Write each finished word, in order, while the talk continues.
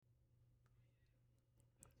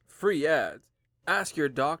free ads. Ask your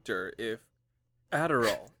doctor if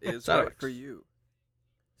Adderall is Side right effects. for you.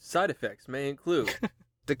 Side effects may include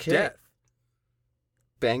Decay. death.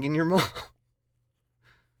 Banging your mom.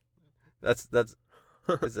 That's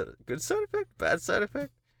is it a good side effect? Bad side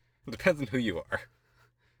effect? Depends on who you are.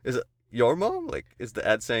 Is it your mom? Like, is the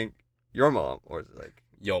ad saying your mom? Or is it like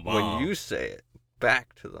Yo, mom. when you say it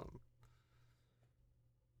back to them?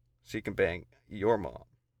 So you can bang your mom.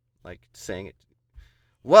 Like saying it.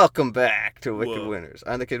 Welcome back to Wicked Whoa. Winners.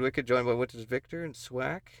 I'm the Kid Wicked, joined by Witches Victor and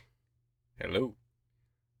Swack. Hello.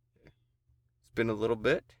 It's been a little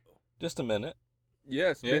bit. Just a minute.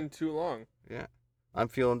 Yeah, it's Yeah. been too long. Yeah. I'm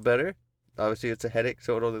feeling better. Obviously, it's a headache,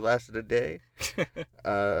 so it only lasted a day.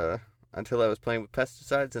 Until I was playing with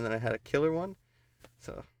pesticides, and then I had a killer one.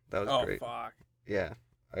 So that was great. Fuck. Yeah.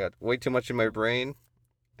 I got way too much in my brain,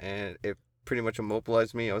 and it pretty much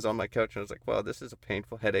immobilized me. I was on my couch, and I was like, wow, this is a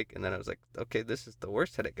painful headache. And then I was like, okay, this is the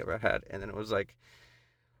worst headache I've ever had. And then it was like,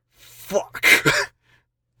 fuck.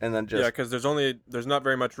 And then just... Yeah, because there's not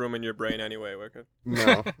very much room in your brain anyway, Wicked.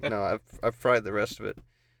 No, I've fried the rest of it.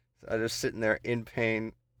 I was just sitting there in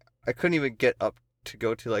pain. I couldn't even get up to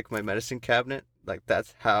go to like my medicine cabinet. Like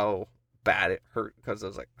that's how bad it hurt, because I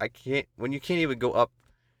was like, when you can't even go up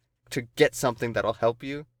to get something that'll help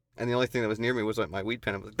you, and the only thing that was near me was like my weed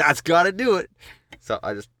pen. I was like, that's gotta do it. So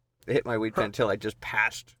I just hit my weed pen until I just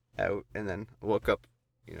passed out, and then woke up,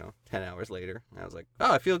 10 hours later. And I was like,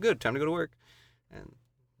 oh, I feel good. Time to go to work. And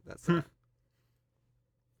that's that.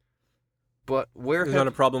 But where There's not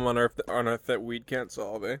a problem on Earth that weed can't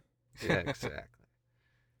solve, eh? Yeah, exactly.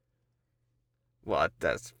 Well,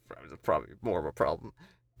 that's probably more of a problem.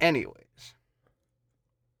 Anyways,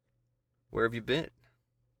 where have you been?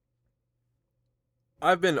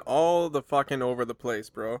 I've been all the fucking over the place,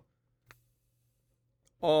 bro.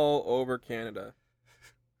 All over Canada.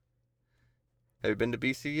 Have you been to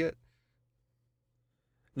BC yet?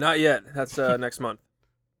 Not yet. That's next month.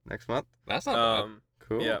 Next month? That's not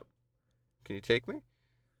Cool. Yeah. Can you take me?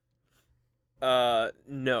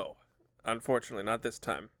 No. Unfortunately, not this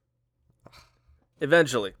time.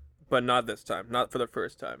 Eventually, but not this time. Not for the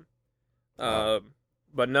first time.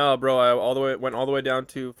 But no, bro, I went all the way down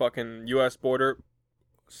to fucking U.S. border,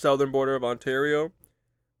 southern border of Ontario,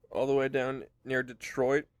 all the way down near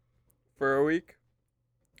Detroit for a week.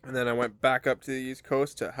 And then I went back up to the East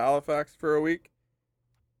Coast to Halifax for a week.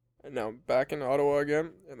 And now I'm back in Ottawa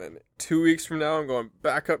again. And then 2 weeks from now, I'm going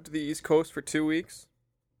back up to the East Coast for 2 weeks.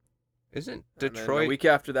 Isn't And then Detroit the week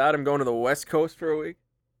after that, I'm going to the West Coast for a week.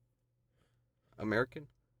 American?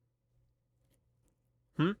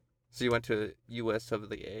 Hmm? So you went to U.S. of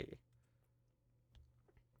the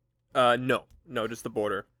A. No, just the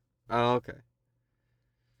border Oh, okay.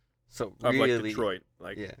 So of really, like Detroit,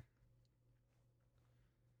 like yeah.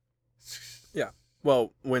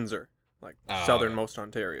 well, Windsor, like Oh, southernmost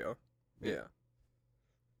Ontario. Yeah,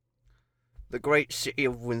 The great city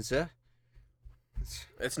of Windsor.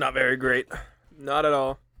 it's not very great, not at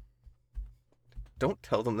all. Don't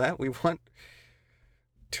tell them that. We want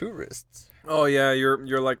tourists. Oh yeah,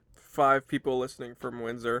 you're like 5 people listening from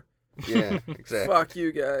Windsor. Yeah, exactly. Fuck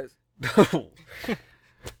you guys.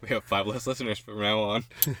 We have 5 less listeners from now on.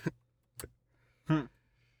 Yeah,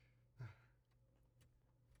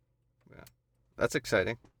 that's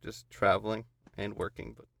exciting. Just traveling and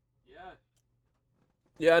working, but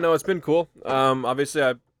Yeah, no, it's been cool. Obviously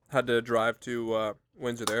I had to drive to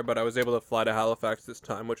Windsor there, but I was able to fly to Halifax this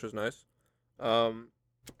time, which was nice.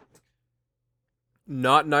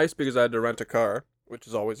 Not nice because I had to rent a car, which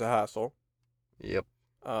is always a hassle. yep.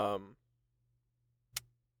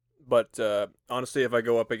 But honestly, if I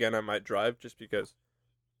go up again, I might drive just because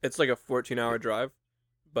it's like a 14-hour drive.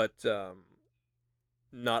 But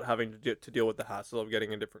not having to deal with the hassle of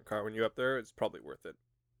getting a different car when you're up there is probably worth it.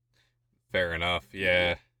 Fair enough,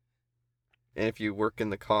 yeah. And if you work in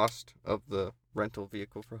the cost of the rental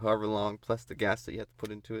vehicle for however long, plus the gas that you have to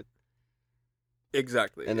put into it,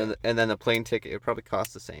 Exactly. and then the plane ticket, it probably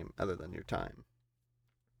costs the same, other than your time.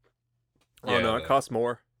 Oh no, it the- costs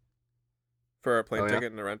more for a plane Oh, yeah?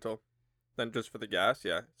 ticket and a rental than just for the gas.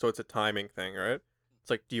 Yeah, so it's a timing thing, right? It's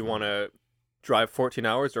like, do you want to drive 14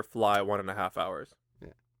 hours or fly 1.5 hours?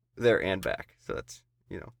 There and back. So that's,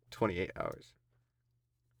 28 hours.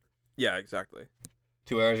 Yeah, exactly.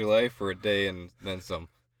 2 hours of your life for a day and then some.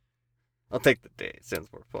 I'll take the day. It sounds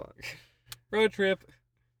more fun. Road trip.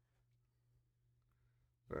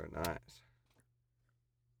 Very nice.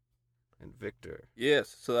 And Victor.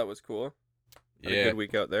 Yes, so that was cool. Had a Yeah. good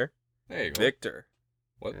week out there. There you go. Victor.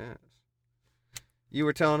 What? Yes. You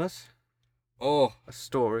were telling us Oh, a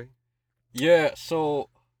story. yeah, so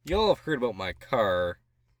y'all have heard about my car.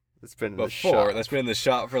 It's been in the before. shop. That's been in the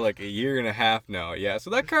shop for like a year and a half now. Yeah, so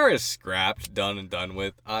that car is scrapped, done and done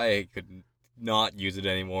with. I could not use it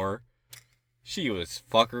anymore. She was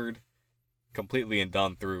fuckered completely and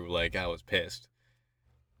done through. Like, I was pissed.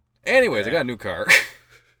 Anyways, I got a new car.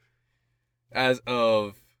 As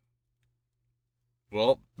of,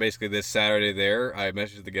 well, basically this Saturday there, I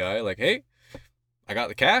messaged the guy, like, hey, I got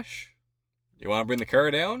the cash. You want to bring the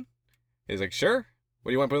car down? He's like, sure. What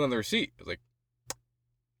do you want to put on the receipt? I was like,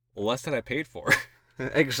 less than I paid for.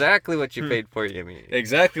 Exactly what you paid for, you mean.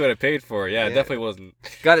 Exactly what I paid for. Yeah, it definitely wasn't.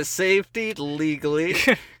 Got it safety legally.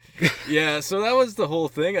 Yeah, so that was the whole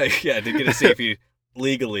thing. I did get a safety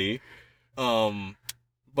legally.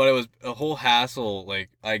 But it was a whole hassle. Like,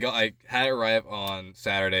 I had it arrive on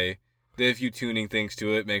Saturday, did a few tuning things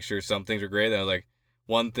to it, make sure some things were great. Then I was like,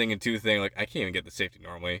 one thing and two thing, like, I can't even get the safety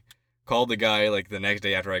normally. Called the guy, like, the next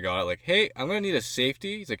day after I got it, like, hey, I'm gonna need a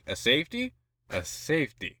safety. He's like, a safety? A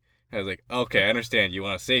safety. I was like, okay, I understand. You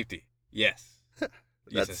want a safety? Yes.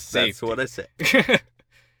 That's what I said.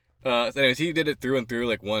 So anyways, he did it through and through,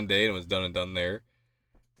 like, one day and was done and done there.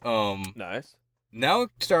 Nice. Now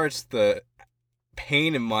starts the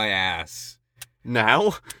pain in my ass.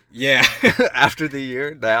 Now? Yeah. After the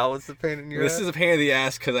year, now is the pain in your This ass? is a pain in the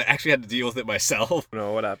ass because I actually had to deal with it myself.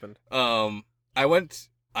 No, what happened? I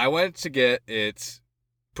went to get it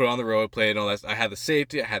put on the road, played and all that. I had the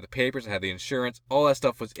safety, I had the papers, I had the insurance, all that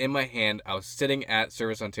stuff was in my hand. I was sitting at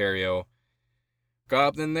Service Ontario. Got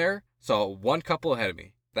up in there, saw one couple ahead of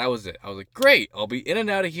me. That was it. I was like, great, I'll be in and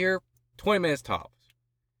out of here 20 minutes tops.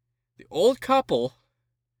 The old couple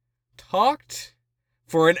talked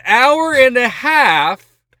for an hour and a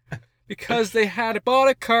half because they had bought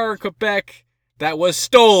a car in Quebec that was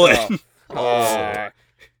stolen. Oh,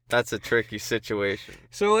 that's a tricky situation.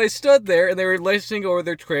 So they stood there and they were licensing over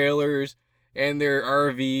their trailers and their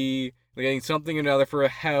RV, they're getting something or another for a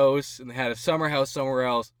house, and they had a summer house somewhere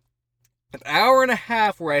else. An hour and a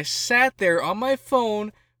half where I sat there on my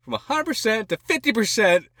phone from 100% to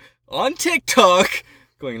 50% on TikTok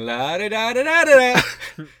going la da da da da da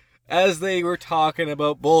as they were talking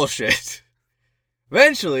about bullshit.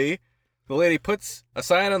 Eventually, the lady puts a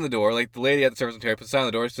sign on the door, like the lady at the Service Ontario puts a sign on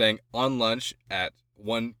the door saying, on lunch at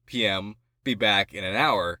 1 p.m., be back in an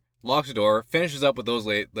hour. Locks the door, finishes up with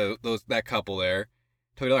that couple there.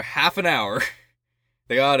 Took another half an hour.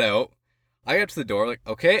 They got out. I got to the door, like,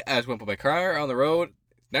 okay, I just went to put my car on the road.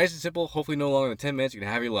 Nice and simple, hopefully no longer than 10 minutes, you can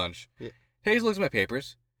have your lunch. Yeah. Hayes looks at my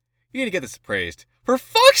papers. You need to get this appraised. For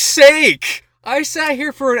fuck's sake! I sat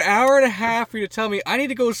here for an hour and a half for you to tell me I need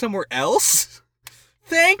to go somewhere else?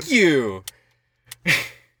 Thank you!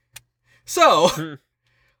 So,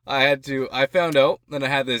 I found out that I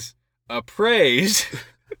had this appraised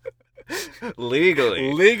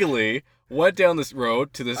legally, went down this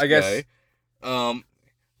road to this guy.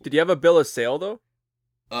 Did you have a bill of sale though?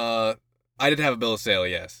 I did have a bill of sale,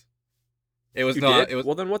 yes. It was You not. did? It was.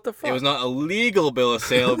 Well, then what the fuck? It was not a legal bill of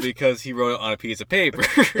sale because he wrote it on a piece of paper.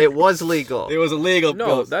 It was legal. It was a legal bill.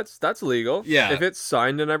 No, that's legal. Yeah. If it's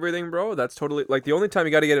signed and everything, bro, that's totally like the only time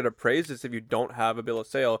you got to get it appraised is if you don't have a bill of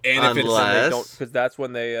sale. And if it's because that's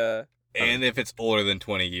when they and if it's older than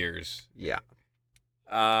 20 years. Yeah.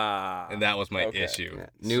 And that was my okay. issue.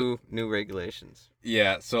 Yeah. New regulations.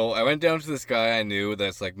 Yeah, so I went down to this guy I knew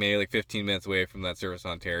that's like maybe like 15 minutes away from that Service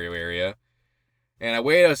Ontario area. And I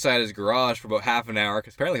waited outside his garage for about half an hour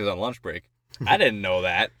because apparently he was on lunch break. I didn't know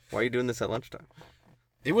that. Why are you doing this at lunchtime?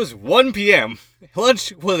 It was 1 p.m.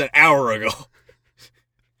 Lunch was an hour ago.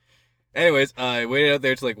 Anyways, I waited out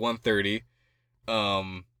there till like 1:30.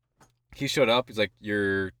 He showed up. He's like,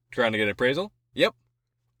 "You're trying to get an appraisal?" "Yep.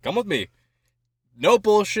 Come with me." No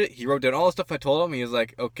bullshit. He wrote down all the stuff I told him. He was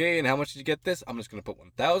like, "Okay, and how much did you get this?" I'm just gonna put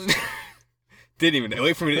 1,000. Didn't even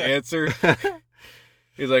wait for me to answer.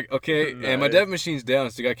 He's like, "Okay, Nice. and my debit machine's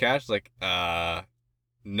down. So you got cash?" Like,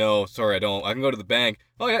 no, sorry, I don't. I can go to the bank.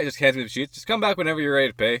 "Oh yeah," he just hands me the sheets. "Just come back whenever you're ready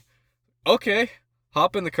to pay." Okay.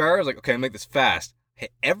 Hop in the car. I was like, "Okay, I'll make this fast."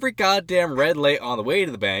 Hit every goddamn red light on the way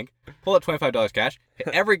to the bank. Pull out $25 cash. Hit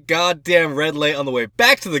every goddamn red light on the way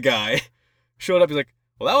back to the guy. Showed up. He's like,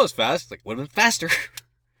 "Well, that was fast." Like, would have been faster.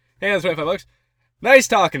 Hey, that's $25. Nice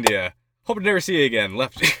talking to you. Hope to never see you again.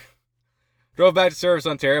 Left. Drove back to Service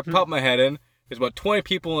Ontario. Popped my head in. There's about 20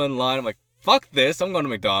 people in line. I'm like, fuck this. I'm going to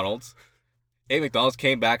McDonald's. Ate McDonald's.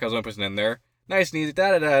 Came back. I was the only person in there. Nice and easy.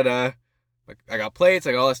 Da-da-da-da. I got plates.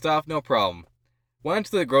 I got all that stuff. No problem. Went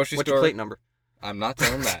to the grocery What's store. your plate number? I'm not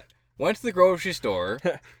telling that. Went to the grocery store.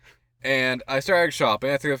 And I started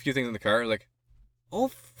shopping. I threw a few things in the cart. I was like, oh,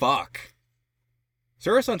 fuck.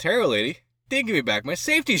 Service Ontario lady didn't give me back my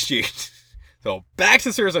safety sheet. So back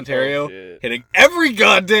to Service Ontario, shit. hitting every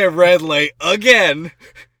goddamn red light again.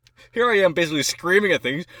 here I am basically screaming at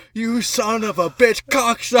things. You son of a bitch,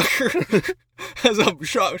 cocksucker! As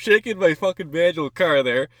I'm shaking my fucking manual car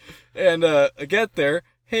there. And I get there.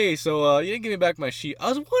 Hey, so you didn't give me back my sheet. I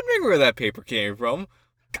was wondering where that paper came from.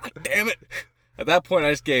 God damn it. At that point,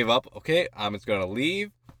 I just gave up. Okay, I'm just going to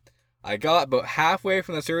leave. I got about halfway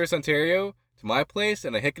from the Service Ontario to my place,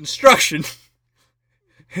 and I hit construction.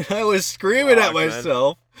 And I was screaming at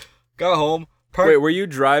myself. Man. Got home. Wait, were you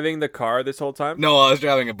driving the car this whole time? No, I was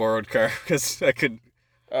driving a borrowed car because I couldn't.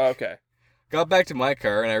 Oh, okay. Got back to my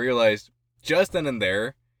car, and I realized just then and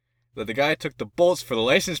there that the guy took the bolts for the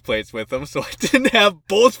license plates with him, so I didn't have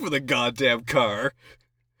bolts for the goddamn car.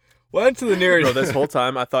 Went to the nearest... Bro, this whole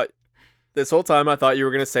time I thought you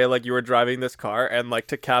were gonna say like you were driving this car and like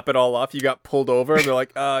to cap it all off, you got pulled over and they're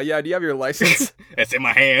like, yeah, do you have your license? It's in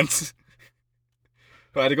my hands.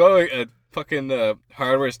 I had to go to a fucking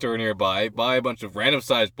hardware store nearby, buy a bunch of random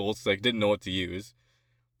sized bolts that I didn't know what to use.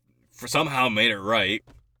 For somehow made it right.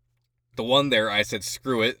 The one there, I said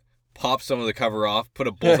screw it, popped some of the cover off, put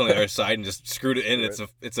a bolt on the other side, and just screwed it in.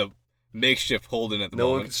 It's a makeshift Holden at the moment.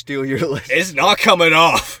 No one can steal your license. It's not coming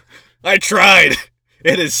off. I tried.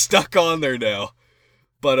 It is stuck on there now.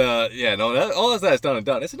 But yeah, no, all of that's done and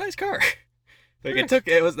done. It's a nice car. Like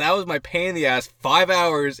that was my pain in the ass. 5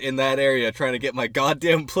 hours in that area trying to get my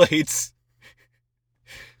goddamn plates.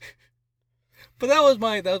 But that was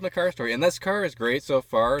my car story, and this car is great so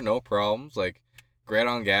far. No problems. Like great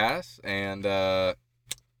on gas, and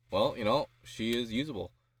well, you know, she is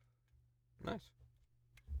usable. Nice.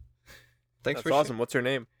 That's awesome. What's her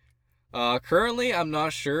name? Currently, I'm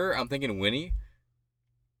not sure. I'm thinking Winnie.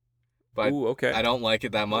 But ooh, okay. I don't like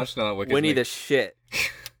it that much. Winnie the shit.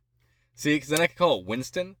 See, because then I could call it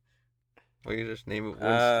Winston. Well, you just name it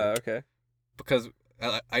Winston. Okay. Because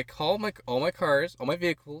I call all my cars, all my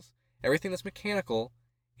vehicles, everything that's mechanical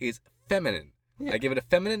is feminine. Yeah. I give it a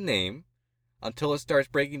feminine name until it starts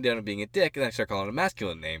breaking down and being a dick, and then I start calling it a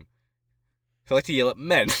masculine name. So I like to yell at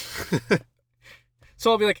men.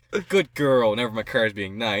 So I'll be like, good girl, whenever my car is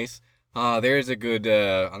being nice. There's a good,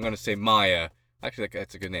 I'm going to say Maya. Actually,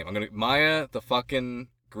 that's a good name. Maya, the fucking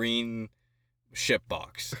green ship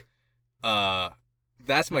box.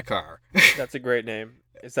 That's my car. That's a great name.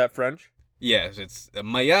 Is that French? Yes, it's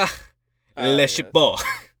Maya le Chipot.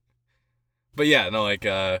 But yeah, no, like,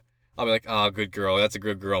 I'll be like, oh, good girl. That's a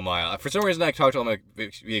good girl, Maya. For some reason, I talk to all my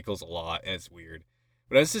vehicles a lot, and it's weird.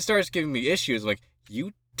 But as it starts giving me issues, I'm like,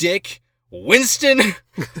 you dick, Winston,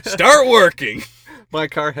 start working. My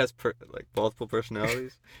car has multiple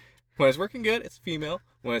personalities. When it's working good, it's female.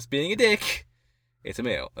 When it's being a dick, it's a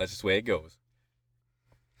male. That's just the way it goes.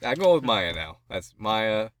 I'm going with Maya now. That's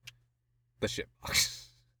Maya, the shitbox.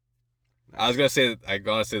 I was gonna say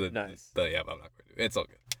the nice. Yeah, but I'm not going to. It's all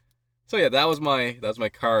good. So yeah, that was my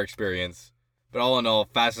car experience. But all in all,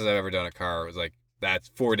 fastest I've ever done a car was like that's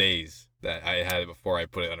 4 days that I had it before I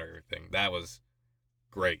put it under everything. That was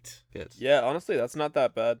great. Yes. Yeah, honestly, that's not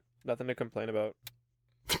that bad. Nothing to complain about.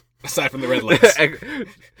 Aside from the red lights.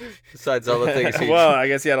 Besides all the things. Well, I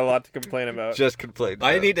guess he had a lot to complain about. Just complained.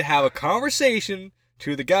 I need to have a conversation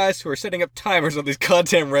to the guys who are setting up timers on these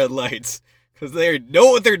goddamn red lights. Because they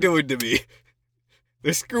know what they're doing to me.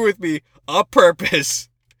 They're screwing with me on purpose.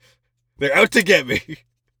 They're out to get me.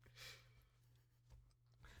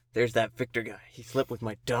 There's that Victor guy. He slept with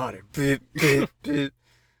my daughter. Beep, beep, beep.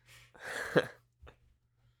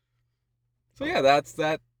 So yeah, that's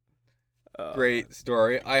that great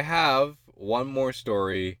story. I have one more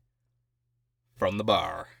story from the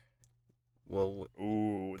bar. Well,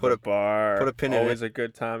 ooh, the bar. Put a pin in it. Always a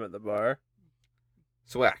good time at the bar.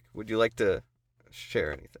 Swack, would you like to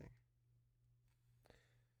share anything?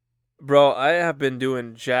 Bro, I have been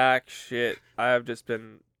doing jack shit. I have just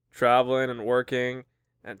been traveling and working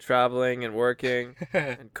and traveling and working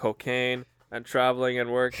and cocaine and traveling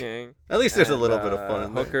and working. At least there's a little bit of fun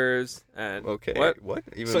in there. Hookers and okay. What?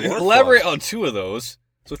 Even so more elaborate fun. on two of those.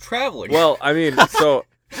 So traveling. Well, I mean, so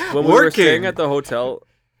when we were staying at the hotel,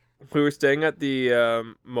 we were staying at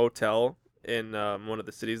the motel in one of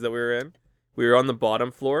the cities that we were in. We were on the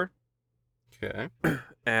bottom floor. Okay.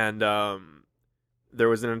 And there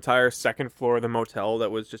was an entire second floor of the motel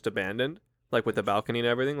that was just abandoned, like with a balcony and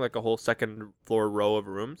everything, like a whole second floor row of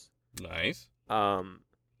rooms. Nice.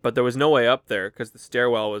 But there was no way up there because the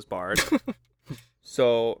stairwell was barred.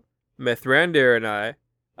 So Mithrandir and I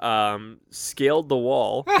scaled the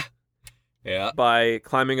wall Yeah. by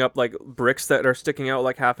climbing up like bricks that are sticking out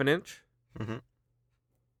like half an inch.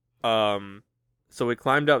 Mm-hmm. So we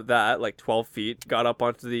climbed up that like 12 feet, got up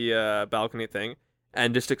onto the balcony thing,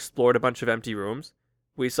 and just explored a bunch of empty rooms.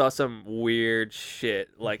 We saw some weird shit,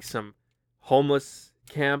 like some homeless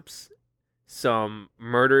camps, some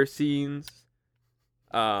murder scenes,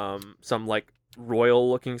 some like royal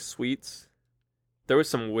looking suites. There was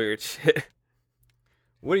some weird shit.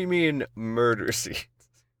 What do you mean murder scene?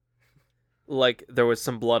 Like there was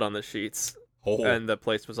some blood on the sheets, Oh. and the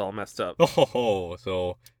place was all messed up. Oh,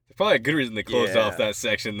 so there's probably a good reason they closed Yeah. off that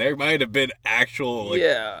section. There might have been actual, like,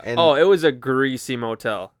 Yeah. And- Oh, it was a greasy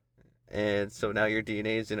motel. And so now your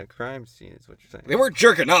DNA is in a crime scene, is what you're saying. they weren't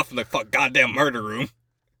jerking off in the goddamn murder room.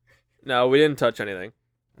 No, we didn't touch anything,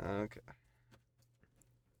 Okay.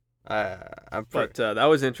 I'm pretty. but that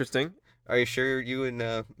was interesting. Are you sure you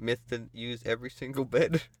and Myth didn't use every single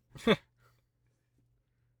bed?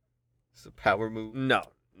 It's a power move. No.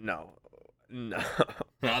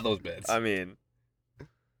 Not those beds. I mean,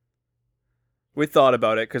 we thought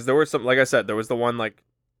about it because there were some, like I said, there was the one like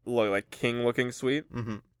king looking suite,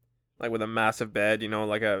 Mm-hmm. like with a massive bed,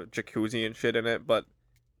 like a jacuzzi and shit in it, but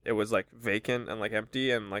it was like vacant and like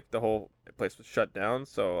empty, and like the whole place was shut down.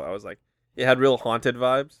 So I was like, it had real haunted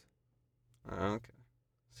vibes. Okay.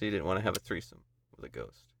 So you didn't want to have a threesome with a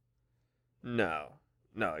ghost. No,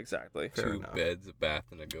 exactly. Fair 2 enough. beds, a bath,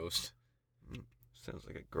 and a ghost. Sounds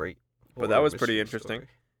like a great. But that horror was pretty mystery interesting. story.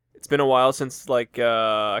 It's been a while since like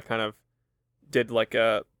I kind of did like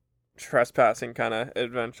a trespassing kind of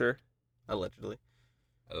adventure, Allegedly.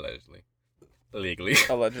 Allegedly. Illegally.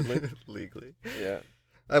 allegedly. Legally. Yeah.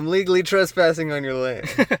 I'm legally trespassing on your land.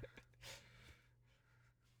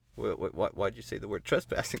 Why'd you say the word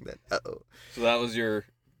trespassing then? Uh-oh. So that was your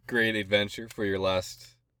great adventure for your last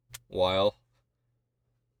while.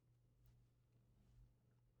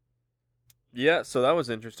 Yeah, so that was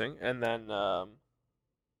interesting. And then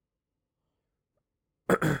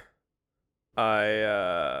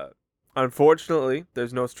I unfortunately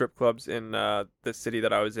there's no strip clubs in the city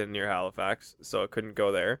that I was in near Halifax, so I couldn't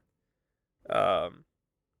go there.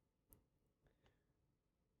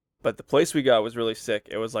 But the place we got was really sick.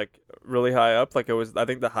 It was like really high up, like it was I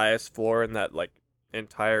think the highest floor in that like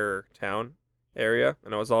entire town area,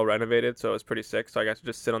 and it was all renovated, so it was pretty sick. So I got to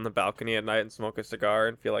just sit on the balcony at night and smoke a cigar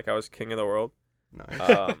and feel like I was king of the world.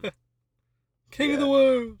 Nice. King of the yeah.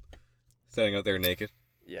 world. Standing out there naked.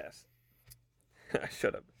 Yes. I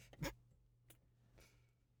should have.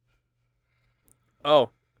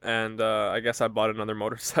 Oh, and I guess I bought another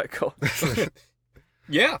motorcycle.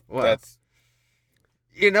 Yeah. Wow. That's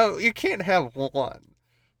you can't have one.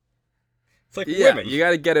 it's like Yeah, women. you got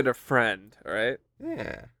to get it a friend, all right?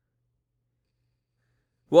 Yeah.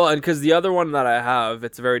 Well, and because the other one that I have,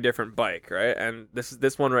 it's a very different bike, right? And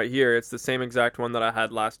this one right here, it's the same exact one that I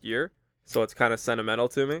had last year, so it's kind of sentimental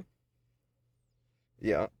to me.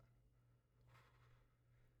 Yeah.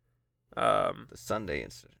 Um, The Sunday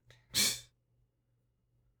incident.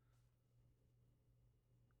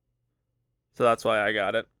 so that's why I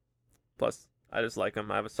got it. Plus, I just like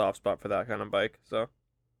them. I have a soft spot for that kind of bike, so.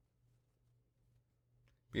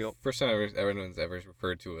 Yep. First time everyone's ever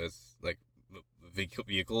referred to as like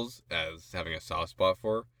vehicles as having a soft spot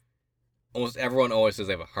for. Almost everyone always says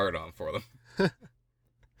they have a hard on for them.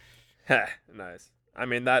 Heh, nice. I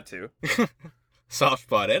mean, that too. Soft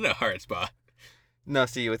spot and a hard spot. No,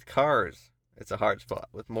 see, with cars, it's a hard spot.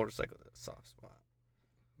 With motorcycles, it's a soft spot.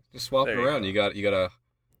 Just swap it There you around. go. You got a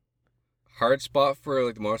hard spot for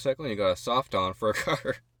like the motorcycle, and you got a soft on for a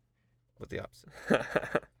car. With the opposite.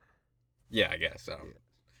 Yeah, I guess. Yeah.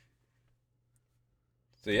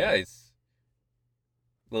 So yeah, he's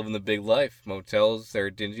living the big life. Motels,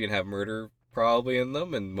 they're dingy and have murder probably in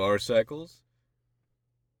them, and motorcycles.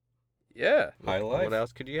 Yeah, High life. What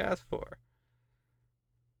else could you ask for?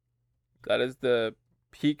 that is the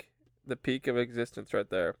peak of existence right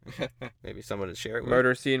there. Maybe someone to share it with.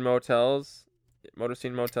 Murder scene motels. Murder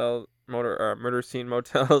scene motels.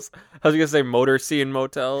 I was gonna say motor scene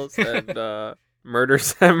motels and murder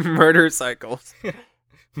cycles.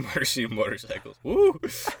 Murder scene motorcycles. Woo!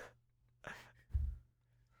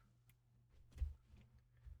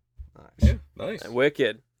 Nice. Yeah, nice. And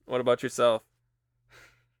Wicked. What about yourself?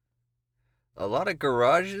 A lot of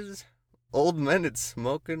garages, old men and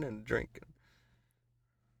smoking and drinking.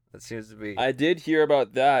 That seems to be. I did hear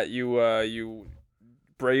about that. You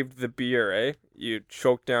braved the beer, eh? You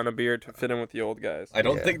choked down a beer to fit in with the old guys. I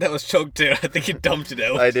don't Yeah. think that was choked down. I think he dumped it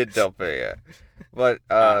out. I did dump it, yeah. But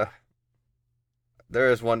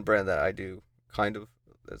there is one brand that I do kind of.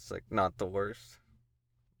 That's like not the worst.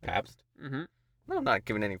 Pabst. Mm-hmm. No, I'm not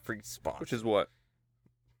giving any free sponsors. Which is what?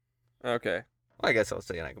 Okay, I guess I'll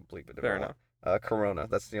say and I can bleep it. if I fair want. enough. Corona.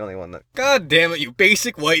 That's the only one that. God damn it, you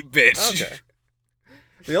basic white bitch. Okay.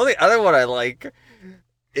 The only other one I like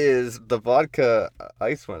is the vodka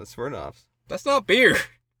ice one, Smirnoff's. That's not beer.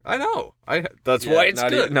 I know. That's Yeah, why it's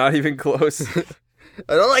not good. not even close.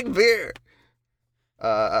 I don't like beer.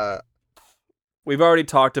 We've already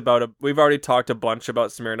talked a bunch about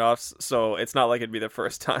Smirnoffs, so it's not like it'd be the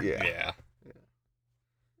first time. Yeah.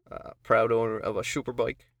 Proud owner of a super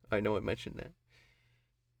bike. I know I mentioned that.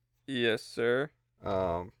 Yes, sir.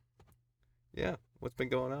 Yeah. What's been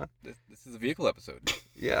going on? This is a vehicle episode.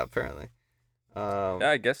 Yeah, apparently. Yeah,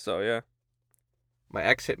 I guess so. Yeah. My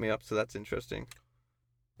ex hit me up, so that's interesting.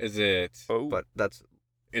 Is it? Oh. But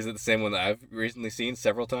Is it the same one that I've recently seen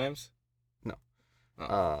several times? No.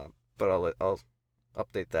 Oh. But I'll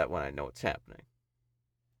update that when I know it's happening.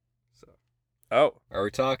 So. Oh. Are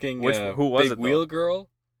we talking? Who was Big it, though? Wheel Girl?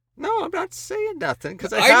 No, I'm not saying nothing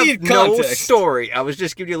because I have need no context. story. I was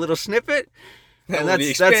just giving you a little snippet. That And will be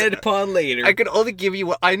expanded upon later. I can only give you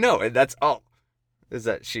what I know, and that's all. Is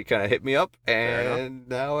that she kind of hit me up, Fair and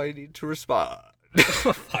now I need to respond.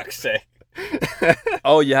 For fuck's sake.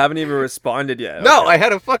 Oh, you haven't even responded yet. No, Okay. I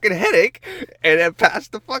had a fucking headache, and it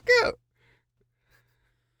passed the fuck out.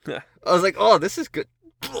 I was like, oh, this is good.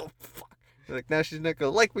 Oh, fuck. Like, now she's not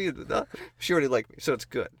gonna like me. She already liked me, so it's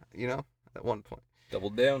good, at one point.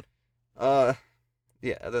 Doubled down.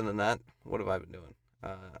 Yeah, other than that, what have I been doing?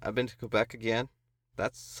 I've been to Quebec again.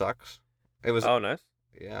 That sucks. It was, Oh, nice.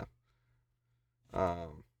 yeah.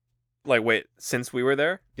 Like, wait, since we were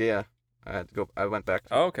there? Yeah, I had to go, I went back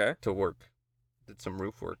Oh, okay. to work, did some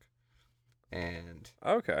roof work, and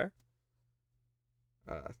Okay.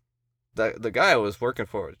 the guy I was working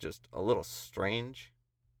for was just a little strange.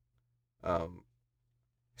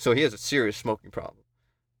 So he has a serious smoking problem.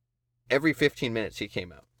 Every 15 minutes he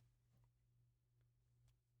came out.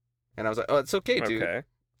 And I was like, oh, it's okay, dude. Okay.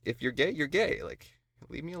 If you're gay, you're gay. Like,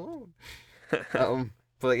 leave me alone.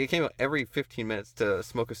 But like, he came out every 15 minutes to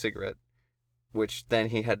smoke a cigarette, which then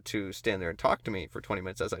he had to stand there and talk to me for 20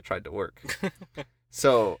 minutes as I tried to work.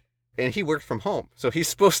 So, and he worked from home. So he's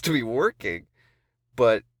supposed to be working,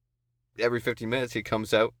 but every 15 minutes he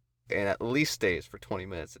comes out and at least stays for 20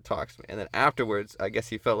 minutes and talks to me. And then afterwards, I guess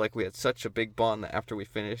he felt like we had such a big bond that after we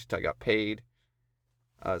finished, I got paid.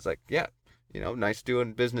 I was like, yeah, nice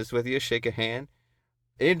doing business with you. Shake a hand.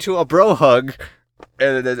 Into a bro hug.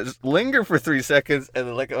 And then just linger for 3 seconds. And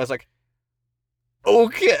then I was like,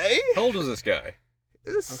 okay. How old was this guy?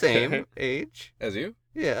 The same age. As you?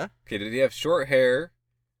 Yeah. Okay, did he have short hair?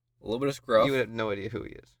 A little bit of scruff? You would have no idea who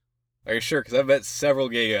he is. Are you sure? Because I've met several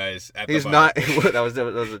gay guys at He's the bar. not. that was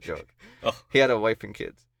a joke. Oh. He had a wife and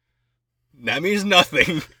kids. That means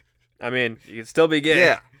nothing. I mean, you can still be gay.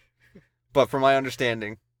 Yeah. But from my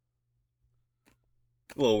understanding,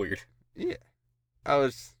 A little weird. yeah. I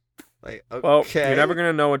was like, okay. Well, you're never going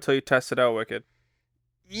to know until you test it out, Wicked.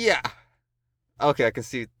 Yeah. Okay, I can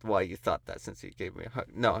see why you thought that since he gave me a hug.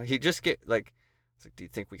 No, he just I was like, do you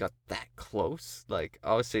think we got that close? Like,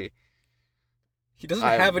 obviously, He doesn't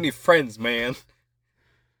have any friends, man.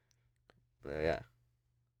 yeah.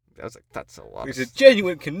 I was like, that's a lot. There's a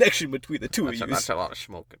genuine connection between the two of you. That's a lot of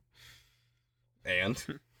smoking. And?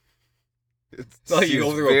 It's It's like you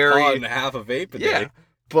go through a pod and a half of vape a Yeah, day.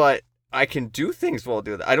 but I can do things while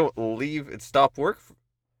doing that. I don't leave and stop work,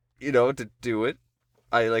 to do it.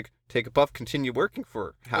 I take a puff, continue working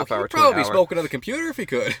for half hour He'd to an probably hour. smoking on the computer if he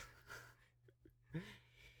could.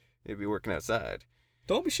 He'd be working outside.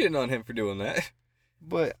 Don't be shitting on him for doing that.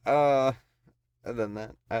 But other than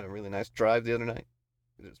that, I had a really nice drive the other night.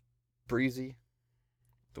 It was breezy.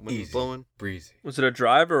 The wind was Easy. blowing. Breezy. Was it a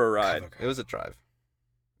drive or a ride? It was a drive.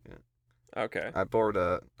 Okay. I borrowed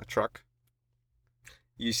a truck.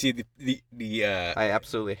 You see the I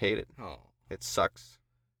absolutely hate it. oh, It sucks.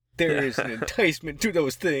 there is an enticement to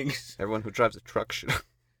those things. Everyone who drives a truck should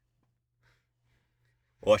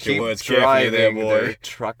Watch keep your words carefully there, driving their boy.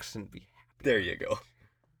 trucks and be happy. There you go.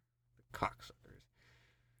 Cocksuckers.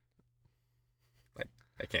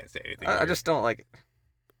 I can't say anything. I here. just don't like it.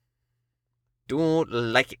 Don't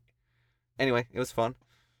like it. Anyway, it was fun.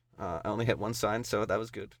 I only hit one sign, so that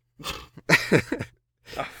was good.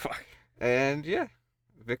 Oh, fuck. And yeah,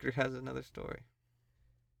 Victor has another story.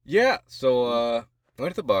 Yeah, so I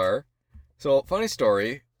went to the bar. So funny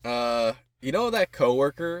story. You know that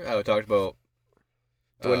coworker I talked about?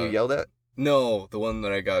 The one you yelled at? No, the one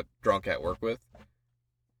that I got drunk at work with.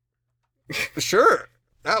 Sure,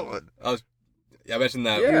 that one. I mentioned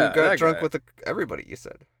that. Yeah, You got that drunk guy. with everybody, you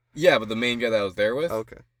said. Yeah, but the main guy that I was there with.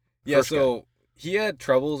 Okay. Yeah, First so he had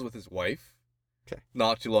troubles with his wife. Okay.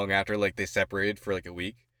 Not too long after, they separated for a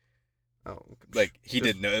week. Oh, He just-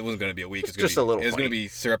 didn't know it wasn't going to be a week. just It was gonna a little It was going to fight. be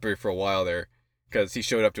separated for a while there, because he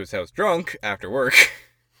showed up to his house drunk after work.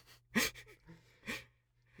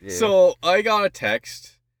 Yeah. So I got a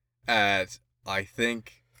text at I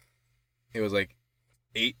think it was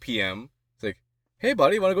 8 p.m. It's like, hey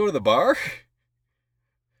buddy, want to go to the bar?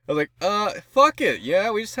 I was like, fuck it.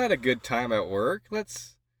 Yeah, we just had a good time at work.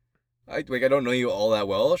 I don't know you all that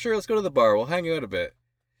well. Sure, let's go to the bar. We'll hang out a bit.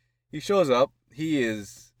 He shows up. He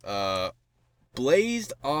is,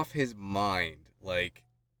 blazed off his mind. Like,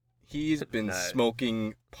 he's been Nice.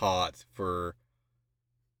 smoking pot for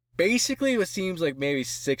basically what seems like maybe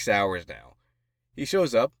 6 hours now. He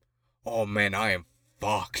shows up. Oh man, I am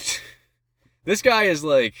fucked. This guy is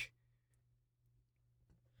like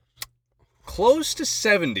close to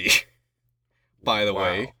 70, by the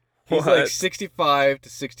way. He's like What? 65 to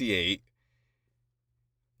 68.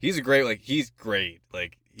 He's great.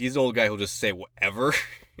 Like, he's an old guy who'll just say whatever,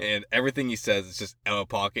 and everything he says is just out of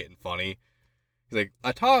pocket and funny. He's like,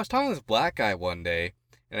 I was talking to this black guy one day,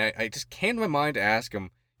 and I just came to my mind to ask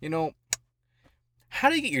him, how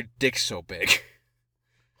do you get your dick so big?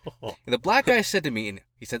 And the black guy said to me, and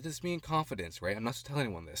he said this to me in confidence, right? I'm not telling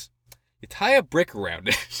anyone this. You tie a brick around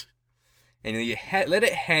it, and you let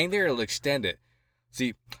it hang there, it'll extend it.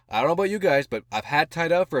 See, I don't know about you guys, but I've had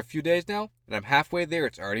tied up for a few days now, and I'm halfway there,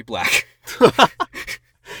 it's already black.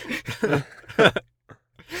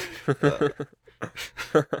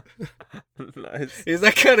 Nice. He's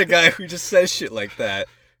that kind of guy who just says shit like that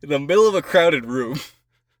in the middle of a crowded room.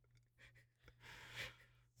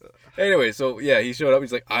 Anyway, so yeah, he showed up.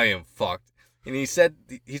 He's like, I am fucked. And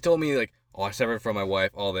he told me, like, oh, I severed from my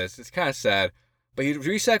wife, all this. It's kind of sad. But he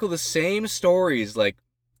recycled the same stories like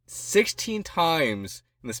 16 times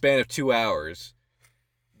in the span of 2 hours.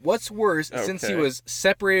 What's worse, since he Okay. was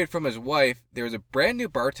separated from his wife, there was a brand new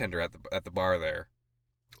bartender at the bar there.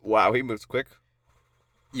 Wow, he moves quick.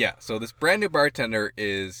 Yeah, so this brand new bartender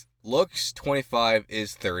looks 25,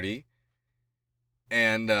 is 30,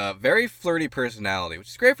 and very flirty personality, which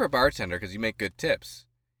is great for a bartender because you make good tips.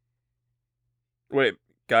 Wait,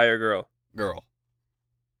 guy or girl? Girl.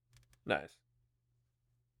 Nice.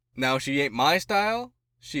 Now, she ain't my style.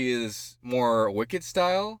 She is more Wicked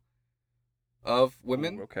style of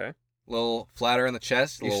women. Ooh, okay. A little flatter in the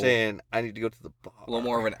chest. You're saying I need to go to the bar. A little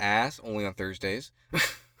more of an ass, only on Thursdays.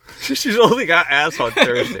 She's only got ass on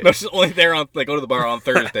Thursday. No, she's only there on, like, go to the bar on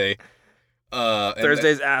Thursday. And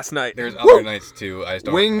Thursday's ass night. there's other nights too. I just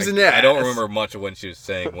don't, Wings and I don't ass. remember much of when she was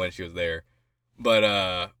saying when she was there.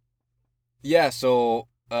 But yeah, so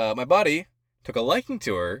my buddy took a liking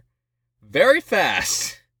to her very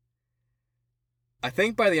fast. I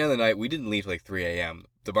think by the end of the night, we didn't leave till like 3 a.m.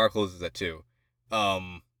 The bar closes at 2.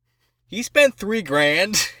 He spent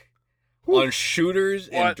 $3,000 on shooters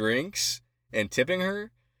and What? drinks and tipping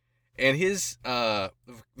her, and his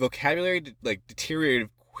vocabulary deteriorated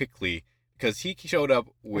quickly because he showed up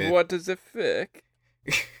with What does it fick?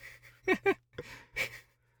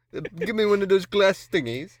 Give me one of those glass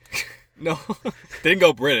thingies. no, didn't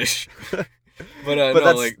go British, but But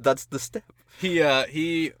no, that's the step.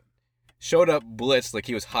 he showed up blitzed, like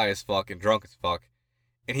he was high as fuck and drunk as fuck,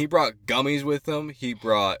 and he brought gummies with him. He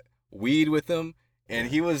brought weed with him, and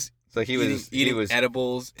he was So he eating was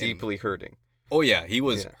edibles. deeply hurting. Oh yeah, he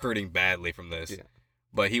was Yeah. hurting badly from this, Yeah.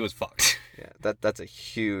 but he was fucked. Yeah, that's a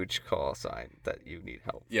huge call sign that you need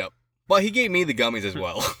help. Yep. But he gave me the gummies as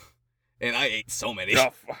well, and I ate so many.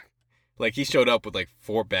 Oh fuck. Like, he showed up with like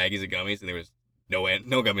 4 baggies of gummies, and there was no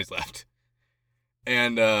gummies left.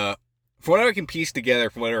 And from what I can piece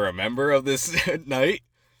together, from what I remember of this night,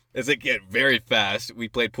 is it get very fast. We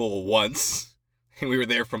played pool once, and we were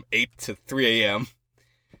there from 8 to 3 a.m.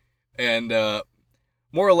 And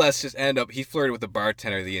more or less just he flirted with the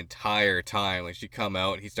bartender the entire time. Like, she'd come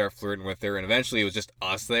out, he'd start flirting with her, and eventually it was just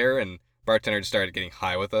us there, and bartender just started getting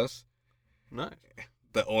high with us. Nice.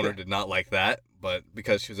 The owner did not like that, but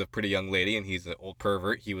because she was a pretty young lady and he's an old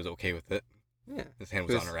pervert, he was okay with it. Yeah. His hand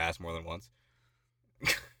was on her ass more than once.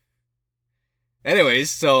 Anyways,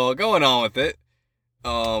 so going on with it,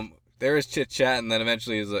 there was chit chat, and then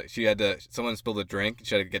eventually it was like someone spilled a drink, and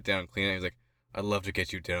she had to get down and clean it. He was like, "I'd love to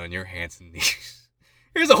get you down on your hands and knees."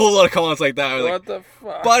 There's a whole lot of comments like that. I was What like, the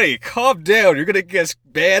fuck? buddy, calm down. You're gonna get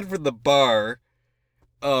banned from the bar.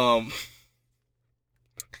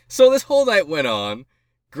 So this whole night went on.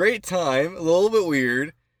 Great time. A little bit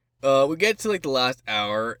weird. We get to like the last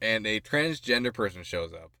hour, and a transgender person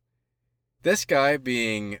shows up. This guy,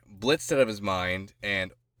 being blitzed out of his mind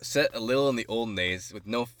and set a little in the olden days with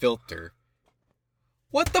no filter.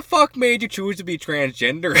 What the fuck made you choose to be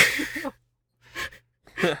transgender?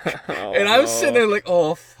 Oh, And I was sitting there like,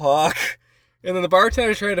 oh, fuck. And then the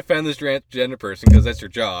bartender's trying to defend this transgender person because that's your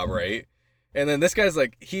job, right? And then this guy's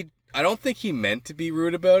like, I don't think he meant to be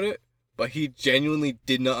rude about it, but he genuinely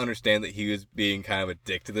did not understand that he was being kind of a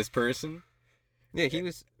dick to this person. Yeah,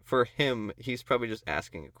 for him, he's probably just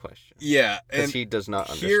asking a question. Yeah, Because and he does not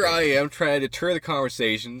understand. here I am trying to deter the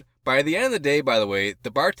conversation By the end of the day, by the way,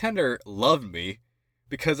 the bartender loved me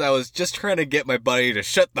because I was just trying to get my buddy to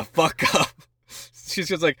shut the fuck up. She's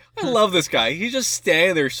just like, I love this guy. He's just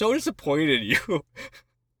standing there so disappointed in you.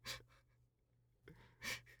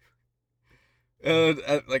 And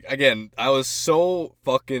like again, I was so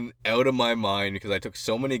fucking out of my mind because I took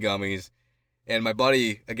so many gummies, and my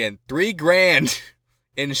buddy again $3,000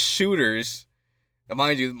 in shooters. And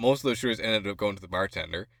mind you, most of those shooters ended up going to the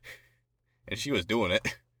bartender, and she was doing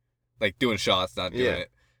it, like doing shots, not doing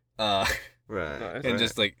it. Right. Nice. And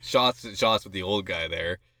just like shots with the old guy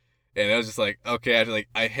there, and I was just like, okay, after like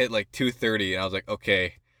I hit like 2:30, and I was like,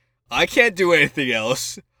 okay, I can't do anything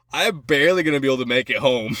else. I'm barely gonna be able to make it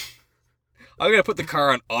home. I'm gonna put the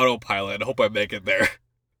car on autopilot and hope I make it there.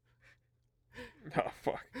 Oh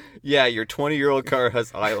fuck. Yeah, your 20-year-old car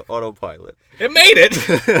has autopilot. It made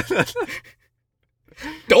it.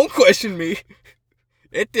 Don't question me.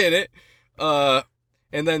 It did it.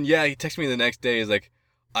 And then yeah, he texted me the next day. He's like,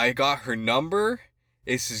 I got her number.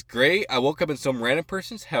 This is great. I woke up in some random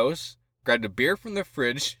person's house, grabbed a beer from the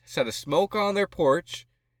fridge, set a smoke on their porch,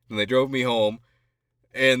 and they drove me home.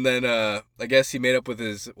 And then I guess he made up with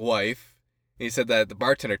his wife. And he said that the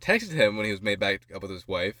bartender texted him when he was made back up with his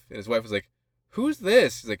wife, and his wife was like, "Who's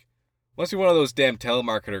this?" He's like, "Must be one of those damn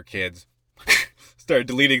telemarketer kids." Started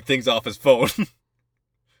deleting things off his phone.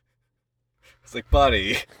 It's like,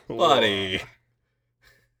 buddy.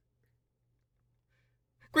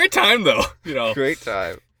 Great time though, you know. Great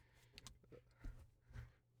time.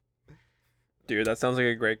 Dude, that sounds like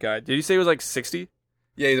a great guy. Did you say he was like 60?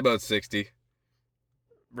 Yeah, he's about 60.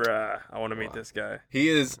 Bruh, I want to meet Wow. this guy. He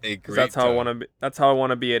is a 'Cause great. that's how I time. want to be. That's how I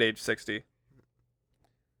want to be at age 60.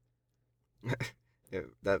 Yeah,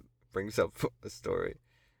 that brings up a story.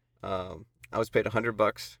 I was paid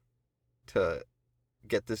 $100 to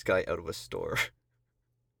get this guy out of a store.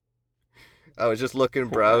 I was just looking,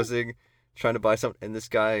 browsing, trying to buy something, and this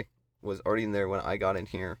guy was already in there when I got in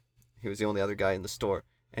here. He was the only other guy in the store,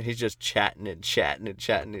 and he's just chatting. And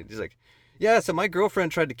he's like, "Yeah, so my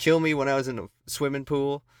girlfriend tried to kill me when I was in a swimming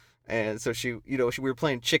pool, and so we were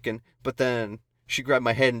playing chicken, but then she grabbed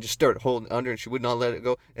my head and just started holding under, and she would not let it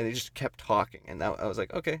go, and he just kept talking." And I was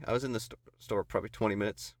like, okay. I was in the store probably 20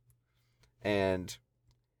 minutes, and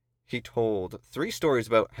he told 3 stories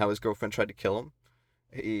about how his girlfriend tried to kill him.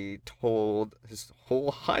 He told his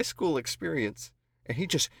whole high school experience, and he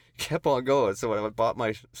just kept on going. So when I bought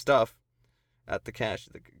my stuff at the cash,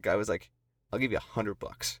 the guy was like, "I'll give you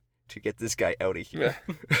 $100 to get this guy out of here."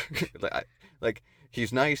 like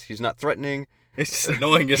he's nice. He's not threatening. It's just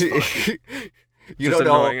annoying as fuck. You Just don't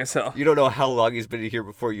know. annoying as hell. You don't know how long he's been here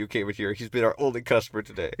before you came in here. He's been our only customer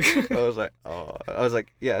today. I was like, oh. I was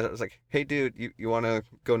like, yeah. I was like, hey, dude, you want to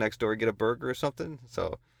go next door and get a burger or something?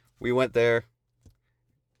 So we went there,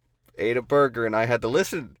 ate a burger, and I had to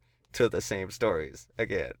listen to the same stories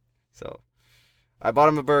again. So I bought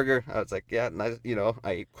him a burger. I was like, yeah, nice.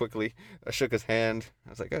 I ate quickly. I shook his hand. I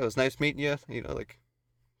was like, oh, it was nice meeting you. I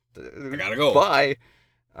gotta go. Bye.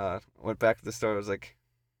 Went back to the store. I was like,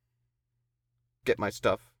 get my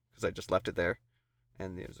stuff because I just left it there,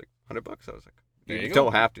 and it was like $100. I was like, There you you don't go.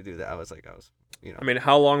 have to do that. I was. I mean,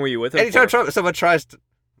 how long were you with him Anytime for? someone tries to,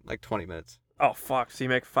 like 20 minutes. Oh fuck! So you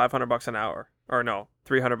make $500 an hour, or no,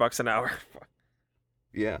 $300 an hour?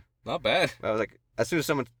 Yeah, Not bad. I was like, as soon as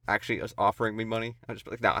someone actually was offering me money, I just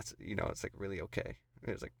be like, nah, it's like really okay. And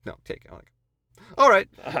it was like, no, take it. I'm like, all right.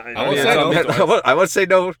 I won't say no. I won't say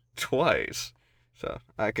no twice. So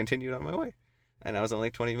I continued on my way, and I was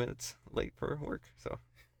only 20 minutes late for work.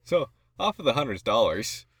 So off of the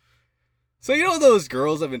 $100. So you know those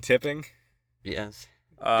girls I've been tipping Yes.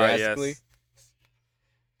 drastically.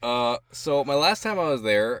 Yes. So my last time I was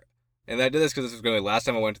there, and I did this because this was going to be the last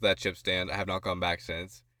time I went to that chip stand. I have not gone back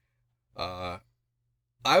since. I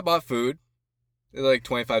bought food, it was like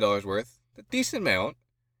 $25 worth, a decent amount.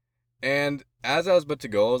 And as I was about to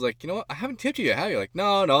go, I was like, you know what? I haven't tipped you yet, have you? Like,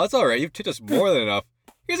 no, it's all right. You've tipped us more than enough.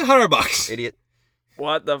 Here's $100. Idiot.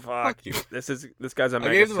 What the fuck? Fuck you. This guy's a I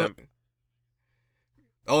mega gave them. simp.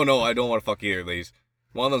 Oh no, I don't want to fuck either of these.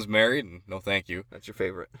 One of them's married, and no, thank you. That's your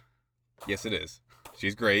favorite. Yes, it is.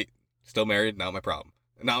 She's great. Still married. Not my problem.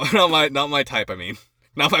 Not my type. I mean,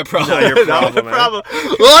 not my problem. Not your Not my problem,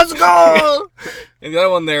 problem. Let's go. And the other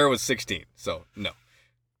one there was 16. So no.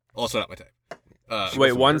 Also not my type.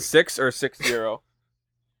 Wait, 1-6 or 6-0?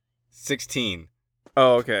 16.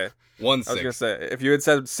 Oh, okay. 1-6. I was gonna say if you had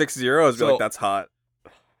said 6-0, I'd be So- like, that's hot.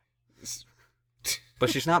 But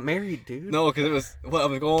she's not married, dude. No, because it was what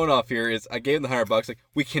I'm going off here is I gave them the $100. Like,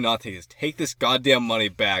 we cannot take this. Take this goddamn money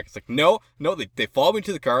back. It's like, no. They followed me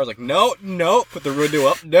to the car. I was like, no. Put the window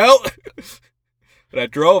up. No. And I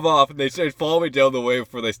drove off, and they started following me down the way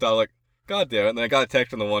before they stopped. Like, God damn it. And then I got a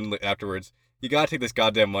text from the one afterwards. You gotta take this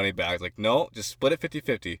goddamn money back. I was like, no, just split it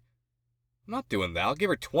 50-50. I'm not doing that. I'll give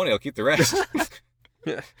her 20. I'll keep the rest.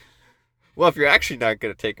 Well, if you're actually not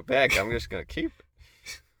going to take it back, I'm just going to keep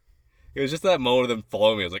it. It was just that moment of them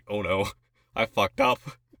following me. I was like, oh no, I fucked up.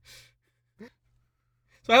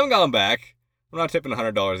 So I haven't gone back. I'm not tipping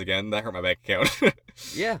 $100 again. That hurt my bank account.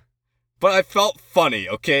 Yeah. But I felt funny,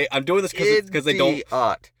 okay? I'm doing this because they don't...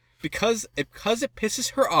 Idiot. Because it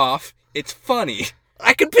pisses her off, it's funny.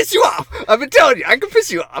 I can piss you off. I've been telling you, I can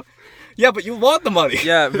piss you off. Yeah, but you want the money.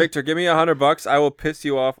 Yeah, Victor, give me $100. I will piss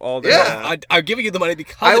you off all day. Yeah. long. I'm giving you the money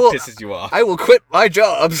because it pisses you off. I will quit my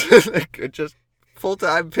jobs. Just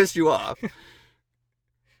full-time piss you off.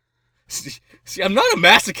 See, I'm not a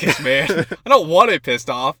masochist, man. I don't want to be pissed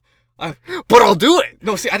off. But I'll do it.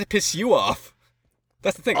 No, see, I had to piss you off.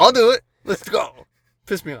 That's the thing. I'll do it. Let's go.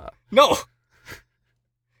 Piss me off. No.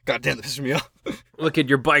 God damn, that pisses me off. Look at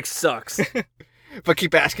your bike sucks. If I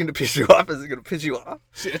keep asking to piss you off, is it going to piss you off?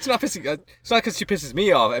 See, it's not pissing. It's not because she pisses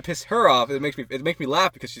me off. I piss her off. It makes me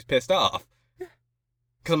laugh because she's pissed off.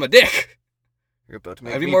 Because I'm a dick. You're about to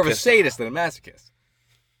make I'd be me more of a pissed sadist off. than a masochist.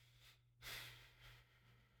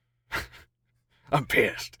 I'm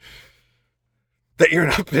pissed. That you're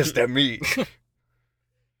not pissed at me.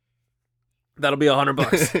 That'll be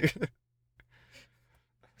 $100.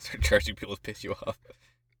 Start charging people to piss you off.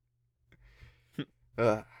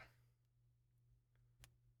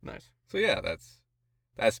 Nice. So yeah,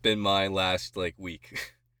 that's been my last week.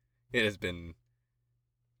 It has been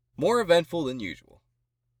more eventful than usual.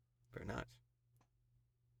 Very nice.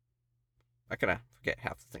 I kind of forget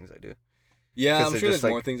half the things I do. Yeah, 'Cause I'm they're sure just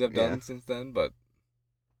there's more things I've done yeah. since then, but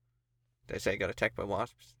Did I say I got attacked by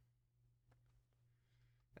wasps?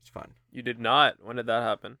 That's fun. You did not. When did that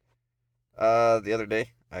happen? The other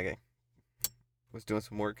day, I was doing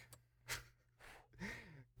some work.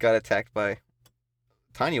 Got attacked by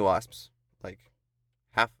tiny wasps, like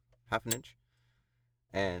half an inch,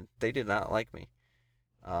 and they did not like me.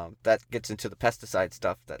 That gets into the pesticide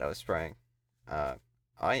stuff that I was spraying. I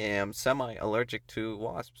am semi-allergic to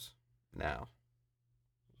wasps now,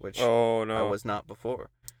 which Oh, no. I was not before.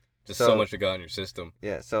 just So- so much to go in your system.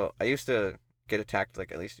 Yeah, so I used to get attacked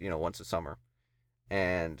at least, once a summer.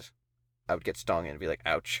 And I would get stung and be like,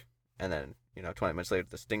 ouch. And then, 20 minutes later,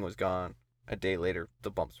 the sting was gone. A day later,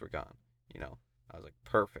 the bumps were gone. I was like,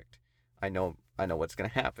 perfect. I know what's going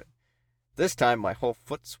to happen. This time, my whole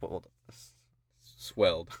foot swelled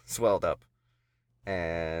up.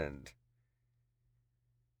 And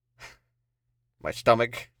my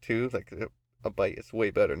stomach, too. A bite is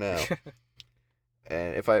way better now.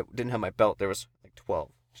 And if I didn't have my belt, there was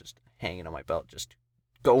 12 just hanging on my belt, just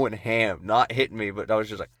going ham, not hitting me, but I was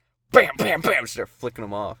just like, bam, bam, bam, start flicking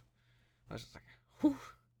them off. I was just like, whew.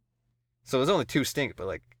 So it was only 2 stings, but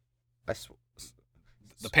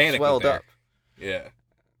The panic was swelled there. up. Yeah.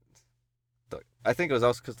 I think it was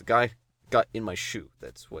also because the guy got in my shoe.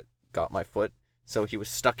 That's what got my foot. So he was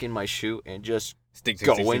stuck in my shoe and just Sting,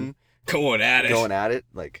 going at it.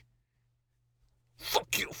 like,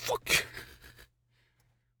 fuck you.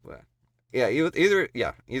 But, yeah, either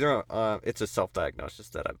it's a self-diagnosis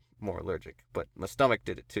that I'm more allergic, but my stomach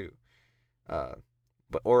did it too.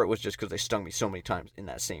 Or it was just because they stung me so many times in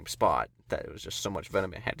that same spot that it was just so much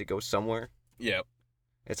venom it had to go somewhere. Yep.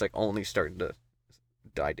 It's only starting to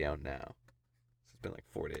die down now. It's been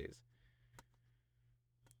 4 days.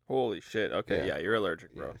 Holy shit. Okay, Yeah. yeah, you're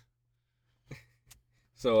allergic, bro. Yeah.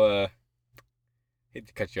 So hate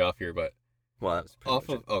to cut you off here, but Well, that was pretty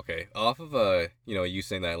much off of you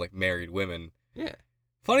saying that married women. it. Yeah.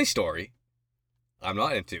 Funny story. I'm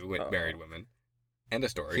not into married Uh-oh. women. End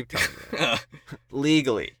of story. Keep telling me that.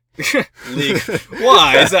 Legally.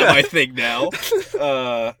 Why is that my thing now?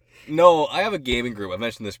 No, I have a gaming group. I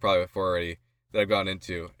mentioned this probably before already that I've gotten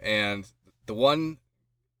into, and the one,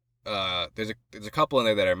 there's a couple in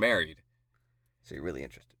there that are married. So you're really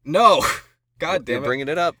interested. No, God damn You're it! bringing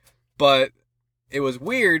it up. But it was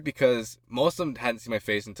weird because most of them hadn't seen my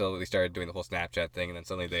face until they started doing the whole Snapchat thing, and then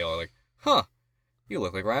suddenly they all like, "Huh, you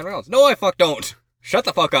look like Ryan Reynolds." No, I don't. Shut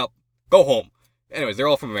the fuck up. Go home. Anyways, they're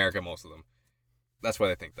all from America, most of them. That's why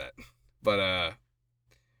they think that. But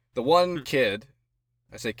the one kid,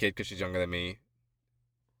 I say kid because she's younger than me.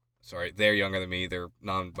 Sorry, they're younger than me. They're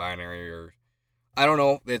non-binary or I don't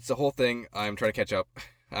know. It's the whole thing. I'm trying to catch up.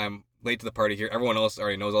 I'm late to the party here. Everyone else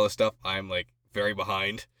already knows all this stuff. I'm very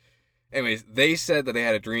behind. Anyways, they said that they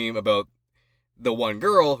had a dream about the one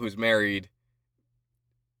girl who's married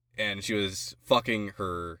and she was fucking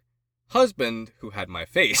her husband who had my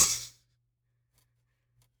face.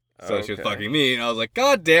 So she was Okay. fucking me, and I was like,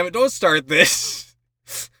 God damn it, don't start this.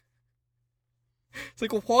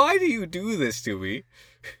 It's like, why do you do this to me?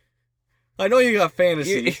 I know you got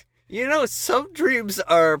fantasy. You know, some dreams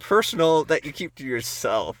are personal that you keep to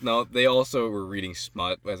yourself. No, they also were reading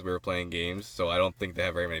smut as we were playing games, so I don't think they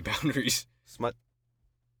have very many boundaries. Smut.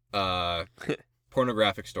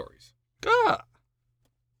 Pornographic stories. Ah.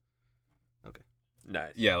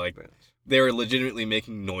 Nice. Yeah, like Very nice. they were legitimately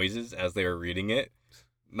making noises as they were reading it,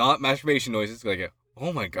 not masturbation noises. Like,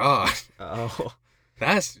 oh my god, Oh.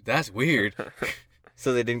 that's weird.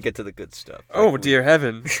 So they didn't get to the good stuff. Oh Like, dear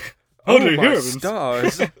heavens. Oh, dear my heavens.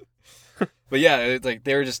 stars. But yeah, it's like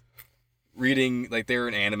they were just reading. Like they were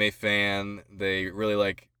an anime fan. They really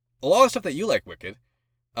like a lot of stuff that you like, Wicked.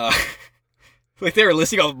 Like they were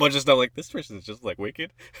listing off a bunch of stuff. Like this person's just like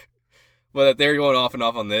Wicked. But they were going off and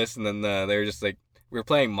off on this, and then they were just like, we were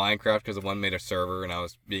playing Minecraft because the one made a server, and I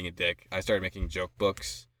was being a dick. I started making joke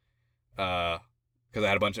books, because I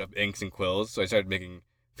had a bunch of inks and quills, so I started making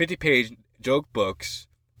 50-page joke books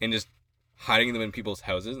and just hiding them in people's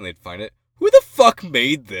houses, and they'd find it. Who the fuck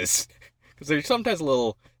made this? Because they're sometimes a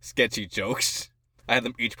little sketchy jokes. I had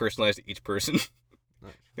them each personalized to each person.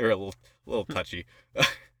 Nice. They were a little touchy.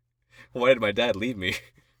 Why did my dad leave me?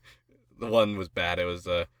 The one was bad. It was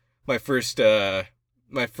my first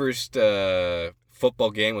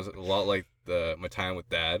football game was a lot like my time with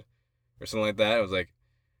Dad, or something like that. It was like,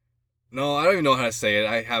 no, I don't even know how to say it.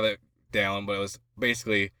 I have it down, but it was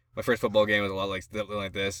basically my first football game was a lot like something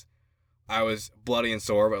like this. I was bloody and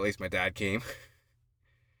sore, but at least my dad came.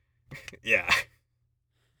 Yeah,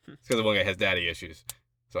 it's because the one guy has daddy issues,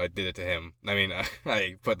 so I did it to him. I mean,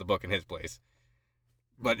 I put the book in his place.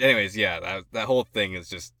 But anyways, yeah, that whole thing is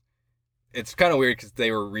just. It's kind of weird because they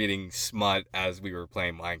were reading smut as we were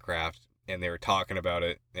playing Minecraft, and they were talking about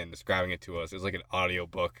it and describing it to us. It was like an audio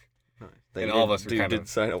book. Nice. And all of us were kind of... did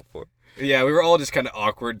sign up for. Yeah, we were all just kind of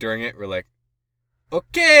awkward during it. We're like,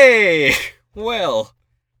 okay, well.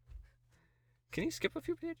 Can you skip a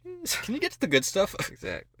few pages? Can you get to the good stuff?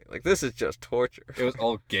 Exactly. Like, this is just torture. It was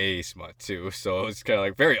all gay smut, too, so it was kind of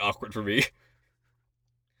like very awkward for me.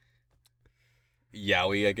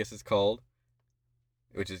 Yaoi, I guess it's called,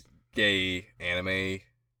 which is gay anime.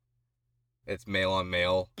 It's male on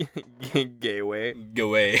male. Gay way. Go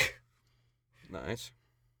away. Nice.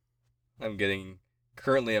 I'm getting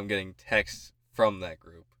texts from that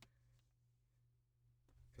group.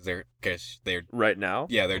 Because they're Right now?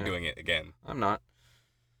 yeah, they're Yeah. doing it again. I'm not.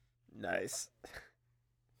 Nice.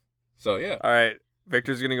 So yeah. All right.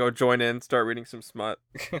 Victor's going to go join in, start reading some smut.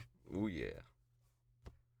 Ooh, yeah.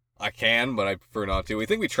 I can, but I prefer not to. We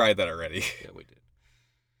think we tried that already. Yeah, we did.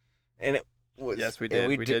 And it was... Yes, we and did.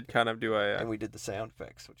 We did kind of do And a... we did the sound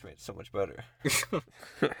effects, which made it so much better.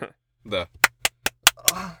 The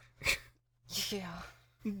Yeah.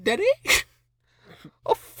 Daddy?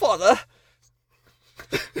 Oh, father!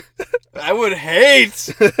 I would hate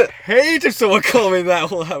if someone called me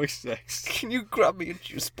that while having sex. Can you grab me a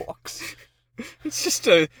juice box? It's just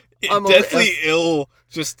I'm deathly ill.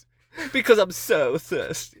 Just Because I'm so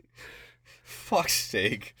thirsty. fuck's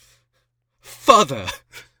sake, father,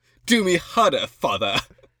 do me harder, father.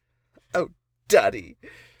 Daddy.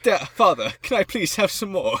 Father, can I please have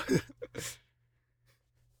some more?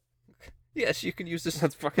 Yes, you can use this.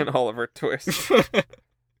 That's fucking Oliver Twist. Fuck's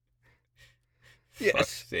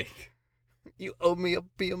Yes, sake. you owe me a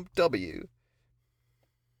BMW.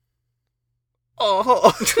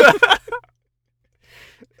 Oh.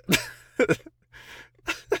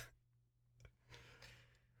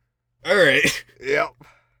 All right. Yep.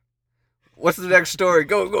 What's the next story?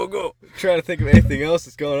 Go, go, go. Trying to think of anything else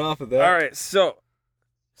that's going off with that. All right. So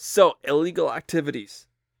illegal activities.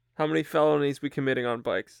 How many felonies we committing on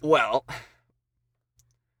bikes? Well,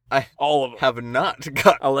 All of them. have not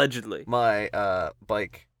got Allegedly. my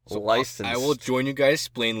bike So license. I will join you guys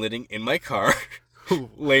splaining in my car.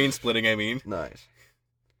 Lane splitting, I mean. Nice.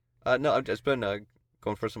 No, I've just been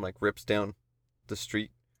going for some like rips down the street.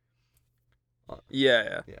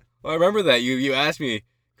 Yeah. Well, I remember that you asked me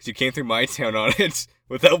because you came through my town on it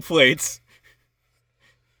without plates.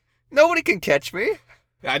 Nobody can catch me.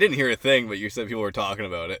 I didn't hear a thing, but you said people were talking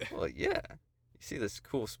about it. Well, yeah. You see this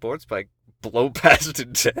cool sports bike blow past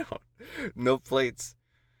in town. No plates.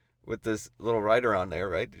 With this little rider on there,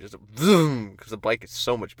 right? Just boom, because the bike is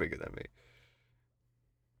so much bigger than me.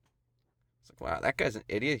 It's like, wow, that guy's an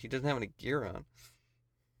idiot. He doesn't have any gear on.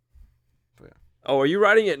 Oh, are you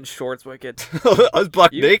riding it in shorts, Wicked? I was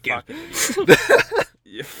buck You naked. fucking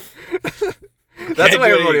idiot. That's Can't why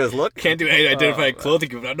do everybody any- was looking. Can't do any identifying man.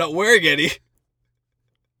 clothing if I'm not wearing any.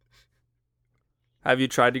 Have you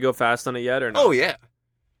tried to go fast on it yet or no? Oh yeah.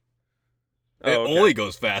 It Oh, okay. only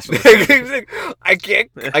goes fast.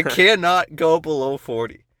 I cannot go below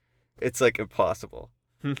 40. It's like impossible.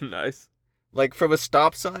 Nice. Like from a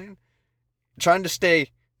stop sign, trying to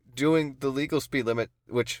stay doing the legal speed limit,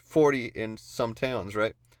 which 40 in some towns,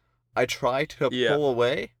 right? I try to Yeah. pull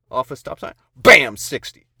away off a stop sign. Bam,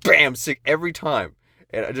 60. Bam, 60 every time.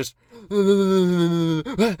 And I just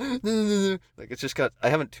like it's just got I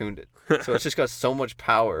haven't tuned it. So it's just got so much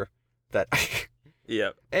power that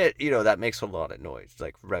Yep. it, you know, that makes a lot of noise,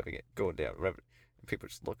 like revving it, going down, revving it. And people are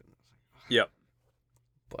just looking. Yep.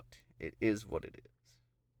 But it is what it is.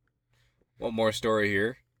 One more story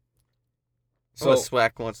here. So So,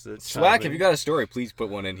 Swack wants to Swack, if you got a story, please put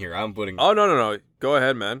one in here. I'm putting. Oh no. Go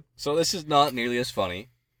ahead, man. So this is not nearly as funny.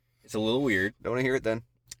 It's a little weird. Don't want to hear it then.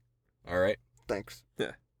 All right. Thanks.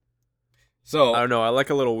 So I don't know. I like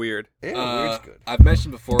a little weird. Yeah, weird's good. I've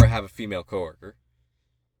mentioned before I have a female coworker.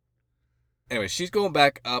 Anyway, she's going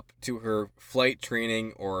back up to her flight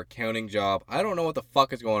training or accounting job. I don't know what the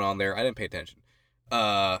fuck is going on there. I didn't pay attention.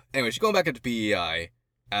 Anyway, she's going back up to PEI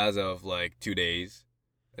as of like 2 days.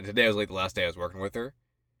 And today was like the last day I was working with her.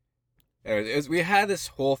 Anyways, we had this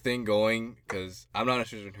whole thing going because I'm not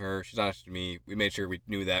interested in her. She's not interested in me. We made sure we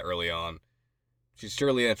knew that early on. She's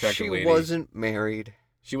surely an attractive lady. She wasn't married.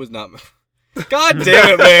 She was not. God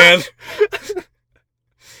damn it, man.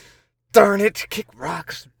 Darn it! Kick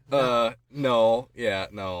rocks. No. Yeah,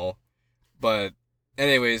 no. But,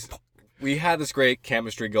 anyways, we had this great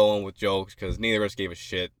chemistry going with jokes because neither of us gave a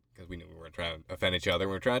shit because we knew we weren't trying to offend each other.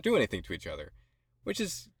 We weren't trying to do anything to each other, which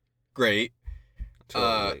is great. Until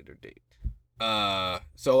a later date.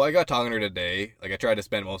 So I got talking to her today. Like, I tried to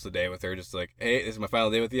spend most of the day with her, just like, hey, this is my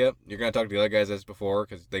final day with you. You're gonna talk to the other guys as before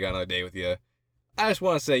because they got another day with you. I just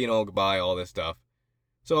want to say, goodbye, all this stuff.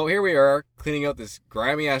 So here we are, cleaning out this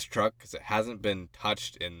grimy-ass truck because it hasn't been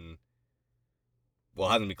touched in... Well,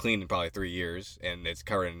 it hasn't been cleaned in probably 3 years, and it's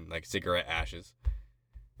covered in, like, cigarette ashes.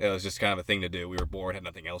 It was just kind of a thing to do. We were bored, had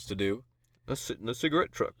nothing else to do. Let's sit in the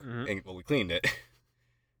cigarette truck. Mhm. And, well, we cleaned it.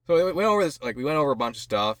 So we went over this, like, we went over a bunch of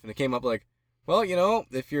stuff, and it came up, like, well,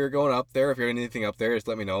 if you're going up there, if you're anything up there, just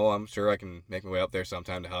let me know. I'm sure I can make my way up there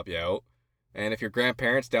sometime to help you out. And if your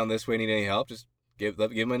grandparents down this way need any help, just give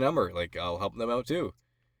them my number. Like, I'll help them out, too.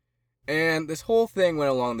 And this whole thing went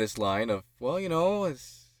along this line of, well, I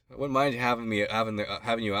wouldn't mind having you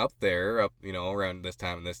up there, around this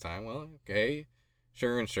time and this time. Well, okay,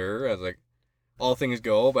 sure and sure. I was like, all things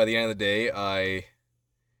go. By the end of the day, I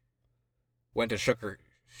went to shook her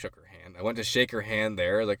hand. I went to shake her hand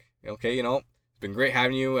there. Like, okay, it's been great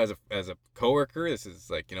having you as a coworker. This is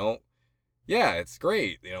like, yeah, it's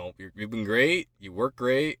great. You've been great. You work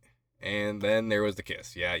great. And then there was the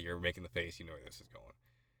kiss. Yeah, you're making the face. You know where this is going.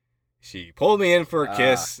 She pulled me in for a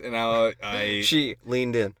kiss, and I She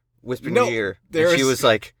leaned in, whispered in No, your ear, and there's- she was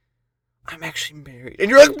like, I'm actually married. And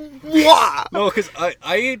you're like, wow! No, because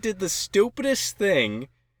I did the stupidest thing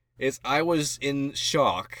is I was in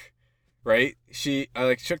shock, right?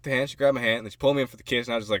 I shook the hand, she grabbed my hand, and then she pulled me in for the kiss,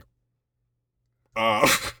 and I was just like, I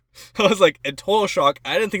was like in total shock.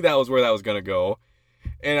 I didn't think that was where that was gonna go.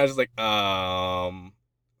 And I was just like,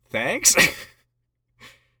 thanks?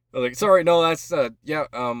 I was like, sorry, no, that's, yeah,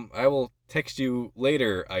 I will text you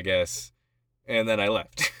later, I guess. And then I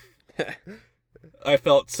left. I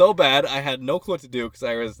felt so bad. I had no clue what to do because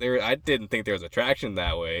I didn't think there was attraction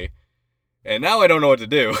that way. And now I don't know what to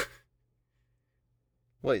do.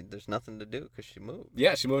 Wait, there's nothing to do because she moved.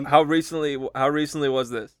 Yeah, she moved. How recently was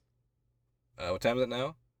this? What time is it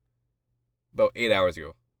now? About 8 hours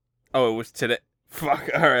ago. Oh, it was today. Fuck.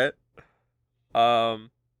 All right.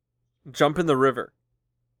 Jump in the river.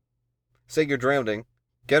 Say you're drowning.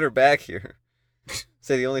 Get her back here.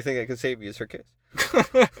 Say the only thing that can save you is her kiss.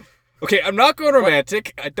 Okay, I'm not going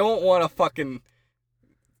romantic. I don't want a fucking,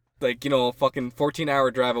 fucking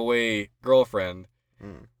 14-hour drive away girlfriend.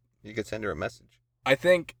 You could send her a message. I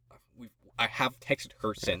think I have texted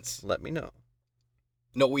her since. Let me know.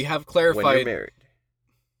 No, we have When clarified. you're married.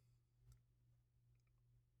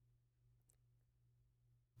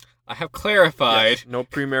 I have clarified. Yes, no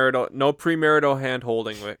premarital hand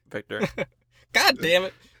holding, Victor. God damn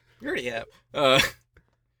it. You already have.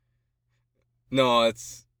 No,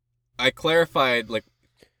 we clarified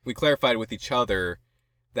with each other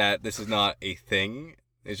that this is not a thing.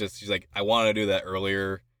 It's just, she's like, I wanted to do that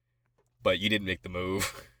earlier, but you didn't make the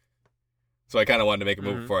move. So I kind of wanted to make a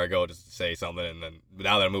move before I go, just to say something, and then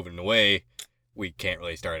now that I'm moving away, we can't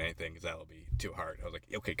really start anything, because that'll be too hard. I was like,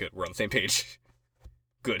 okay, good, we're on the same page.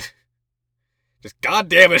 Good. Just, God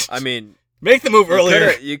damn it! I mean, make the move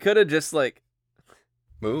earlier! You could have just,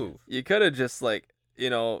 Move. You could have just,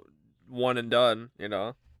 one and done,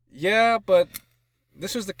 Yeah, but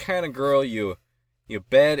this was the kind of girl you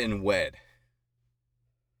bed and wed.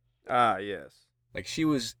 Ah, yes. Like, she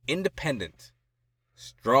was independent,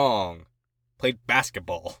 strong, played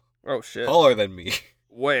basketball, Oh shit. taller than me.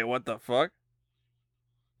 Wait, what the fuck?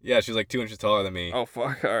 Yeah, she was like 2 inches taller than me. Oh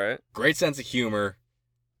fuck. All right. Great sense of humor.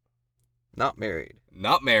 Not married.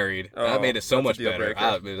 Not married. Oh, That made it so that's a much deal better.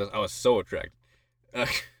 breaker. I was so attracted.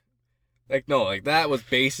 Like, that was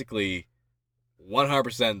basically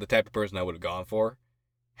 100% the type of person I would have gone for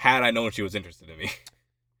had I known she was interested in me.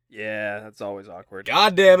 Yeah, that's always awkward.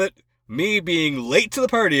 God damn it. Me being late to the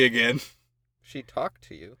party again. She talked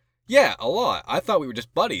to you. Yeah, a lot. I thought we were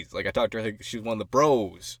just buddies. Like, I talked to her like she was one of the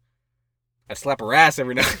bros. I'd slap her ass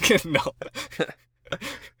every now and again. No.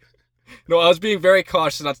 No, I was being very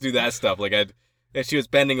cautious not to do that stuff. Like, if she was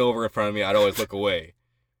bending over in front of me, I'd always look away.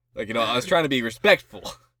 Like, I was trying to be respectful.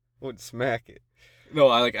 Would smack it. No,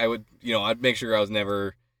 I would, I'd make sure I was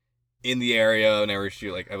never in the area, never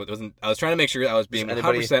shoot. Like, I was trying to make sure I was being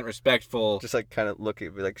 100% respectful. Just like kind of look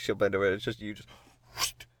at me like she'll bend over. It's just you just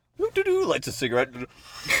lights a cigarette.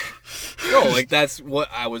 No, like, that's what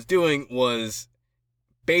I was doing, was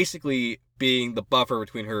basically being the buffer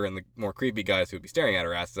between her and the more creepy guys who would be staring at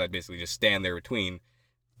her asses. I'd basically just stand there between,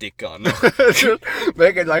 dick on. No. Just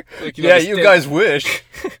make it like Like, yeah, just you stand- guys wish.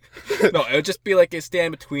 No, it would just be like a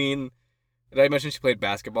stand between. Did I mention she played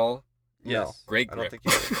basketball? Yes. Great I don't grip.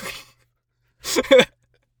 think you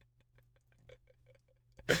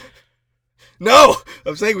No!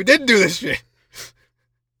 I'm saying we didn't do this shit.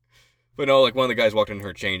 But no, like, one of the guys walked in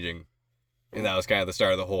her changing. And that was kind of the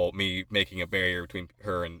start of the whole me making a barrier between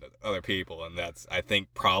her and other people. And that's, I think,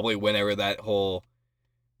 probably whenever that whole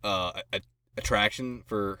attraction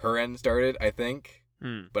for her end started, I think.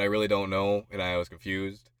 But I really don't know. And I was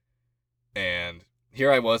confused. And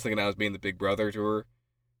here I was thinking I was being the big brother to her.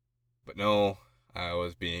 But no, I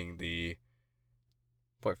was being the,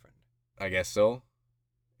 boyfriend. I guess so.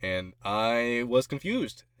 And I was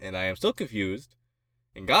confused. And I am still confused.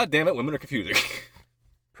 And god damn it, women are confusing.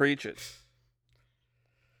 Preach it.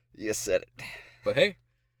 You said it. But hey, if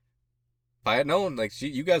I had known, like,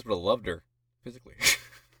 you guys would have loved her physically.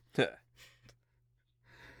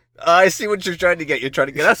 I see what you're trying to get. You're trying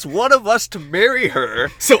to get us, one of us, to marry her.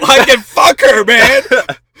 So I can fuck her, man!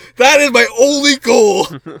 That is my only goal!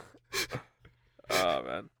 Oh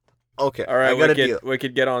man. Okay, All right, I got a deal. we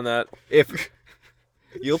could get on that. If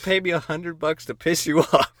you'll pay me $100 to piss you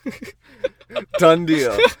off, done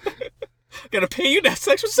deal. Gotta pay you to have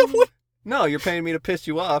sex with someone? No, you're paying me to piss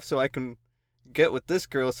you off so I can get with this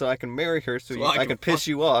girl so I can marry her so, So I I can can piss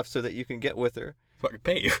you off so that you can get with her. So I can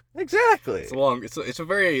pay you. Exactly. It's a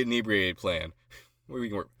very inebriated plan. We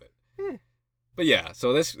can work with it. But yeah,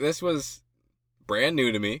 so this was brand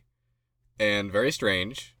new to me and very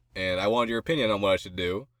strange. And I wanted your opinion on what I should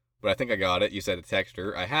do. But I think I got it. You said to text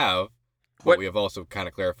her. I have. But What? we have also kind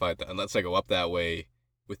of clarified that unless I go up that way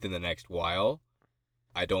within the next while,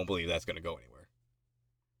 I don't believe that's going to go anywhere.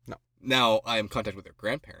 No. Now, I am in contact with their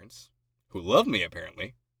grandparents, who love me,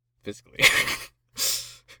 apparently, physically.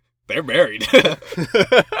 They're married.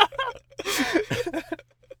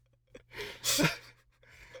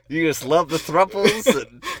 You just love the thruples.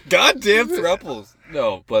 And... Goddamn thruples.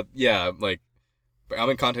 No, but yeah, like, I'm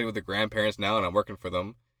in contact with the grandparents now, and I'm working for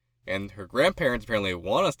them. And her grandparents apparently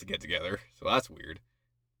want us to get together, so that's weird.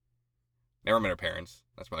 Never met her parents.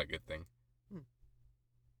 That's probably a good thing.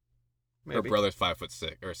 Maybe. Her brother's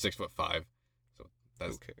 5'6" or 6'5", so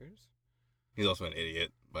that's. Who cares? He's also an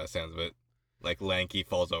idiot by the sounds of it. Like, lanky,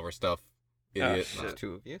 falls over stuff. Idiot. shit. There's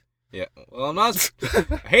two of you. Yeah. Well, I'm not.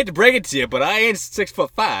 I hate to break it to you, but I ain't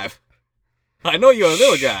 6'5". I know you're a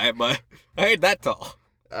little guy, but I ain't that tall.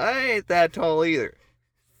 I ain't that tall either.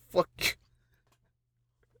 Fuck you.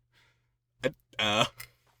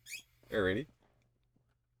 Alrighty.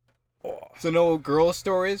 Oh. So no girl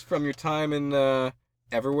stories from your time in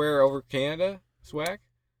everywhere over Canada, Swag?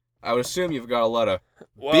 I would assume you've got a lot of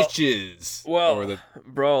bitches. Well, over the...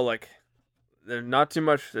 bro, like, there's not too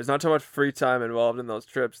much free time involved in those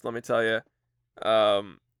trips, let me tell you.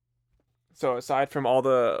 So aside from all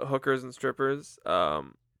the hookers and strippers, then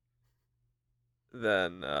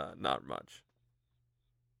not much.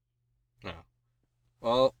 Oh.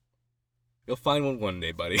 Well, you'll find one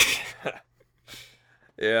day, buddy.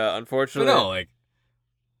 Yeah, But unfortunately. no, like,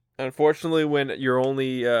 Unfortunately, when you're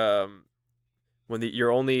only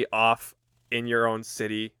you're only off in your own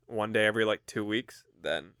city one day every like 2 weeks,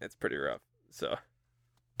 then it's pretty rough. So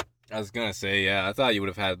I was gonna say, yeah, I thought you would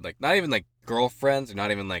have had, like, not even, like, girlfriends or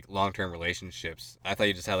not even, like, long-term relationships. I thought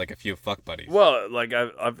you just had, like, a few fuck buddies. well, like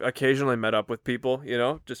I've occasionally met up with people,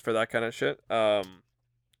 just for that kind of shit.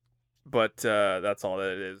 But that's all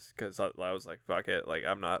that it is, because I was like, fuck it, like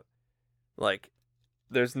I'm not, like,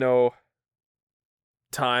 there's no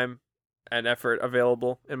time and effort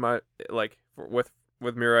available in my with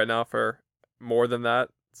me right now for more than that.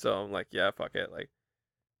 So I'm like, yeah, fuck it, like,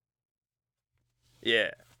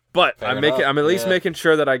 yeah. But Fair I'm enough, at least yeah. making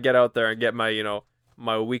sure that I get out there and get my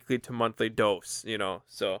my weekly to monthly dose.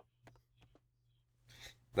 So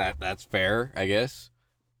That's fair, I guess.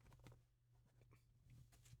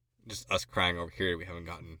 Just us crying over here. We haven't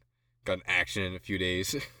gotten action in a few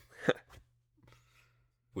days,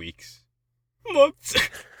 weeks, months.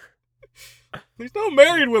 There's no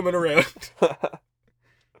married women around.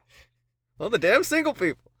 Well, the damn single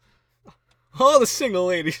people. All the single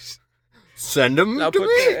ladies. Send them now to put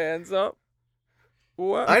me. your hands up.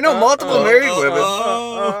 What? I know multiple married women.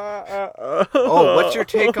 Oh, what's your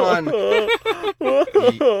take on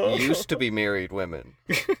used to be married women?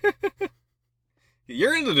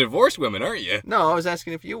 You're into divorced women, aren't you? No, I was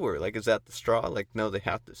asking if you were. Like, is that the straw? Like, no, they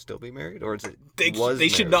have to still be married, or is it? They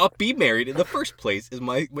should married? not be married in the first place. Is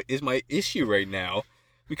my issue right now,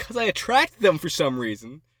 because I attract them for some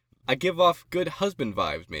reason. I give off good husband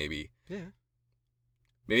vibes, maybe. Yeah.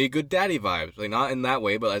 Maybe good daddy vibes, like not in that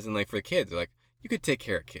way, but as in like for the kids, like you could take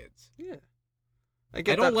care of kids. Yeah. I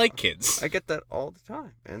don't like kids. I get that all the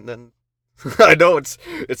time, and then I know it's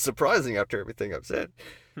surprising after everything I've said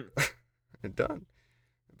and done.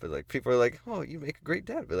 But like people are like, "Oh, you make a great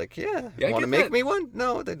dad." Be like, "Yeah, Yeah, I want to get make that. me one?"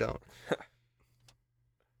 No, they don't.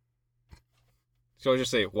 So I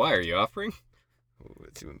just say, why are you offering? Ooh,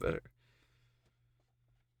 it's even better.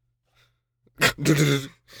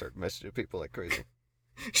 Start messaging people like crazy.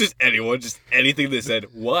 Just anything that said,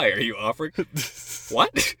 why are you offering?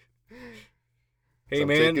 What? Hey Some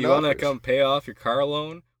man, taking you want to offers. come pay off your car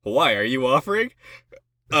loan? Why are you offering?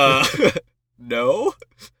 No.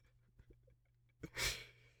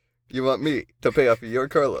 You want me to pay off your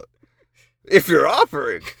car loan? If you're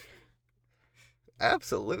offering.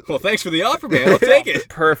 Absolutely. Well, thanks for the offer, man. I'll take it.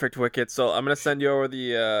 Perfect, Wicked. So I'm gonna send you over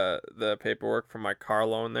the paperwork for my car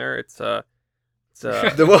loan. There, it's Whoa,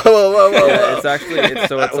 whoa. yeah, it's actually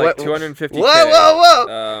it's like What- 250K.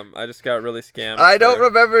 Whoa. I just got really scammed. I don't for-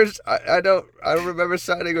 remember. I don't remember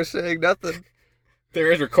signing or saying nothing.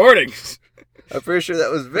 There is recordings. I'm pretty sure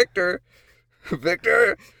that was Victor.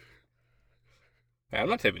 Victor. Hey, I'm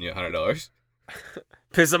not tipping you $100.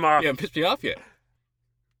 piss him off. You haven't pissed me off yet.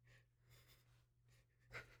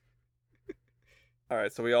 All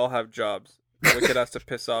right, so we all have jobs. Wicked has to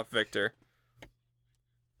piss off Victor,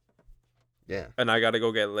 Yeah. and I gotta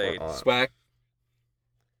go get laid. Swag.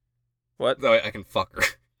 What? No, I can fuck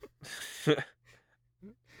her.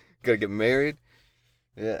 Gotta get married.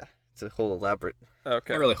 Yeah. It's a whole elaborate.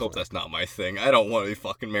 Okay. I really hope that's not my thing. I don't want to be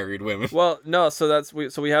fucking married women. Well, no, so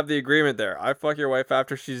we have the agreement there. I fuck your wife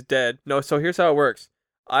after she's dead. No, so here's how it works.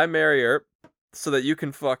 I marry her so that you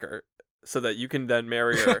can fuck her, so that you can then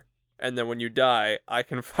marry her, and then when you die, I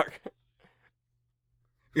can fuck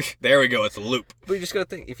her. There we go. It's a loop. But you just gotta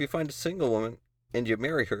think, if you find a single woman and you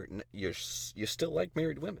marry her, you still like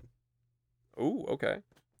married women. Ooh, okay.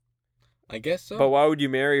 I guess so. But why would you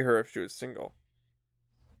marry her if she was single?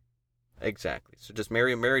 Exactly. So just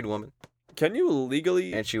marry a married woman, Can you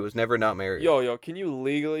legally... and she was never not married. Yo, can you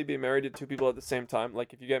legally be married to two people at the same time?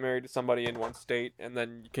 Like, if you get married to somebody in one state, and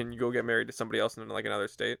then can you go get married to somebody else in, like, another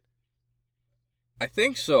state? I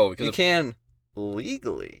think so because You can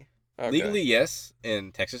legally. Okay. legally, yes,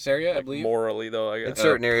 in Texas area, I Like, believe. morally, though, I In guess.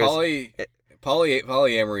 certain areas.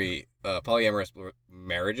 Polyamory, polyamorous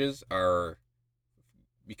marriages are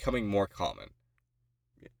becoming more common.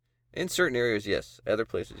 In certain areas, yes. Other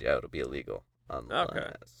places, yeah, it'll be illegal.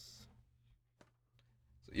 Unless...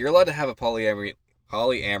 So you're allowed to have a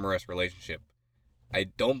polyamorous relationship. I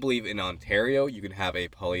don't believe in Ontario you can have a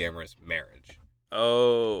polyamorous marriage.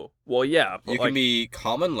 Oh. Well, yeah. But You like, can be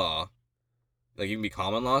common law. Like, you can be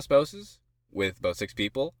common law spouses with about 6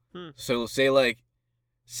 people. So, say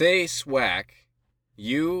SWAC,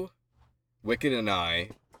 you, Wicked, and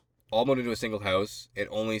I all moved into a single house and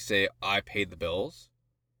only say I paid the bills.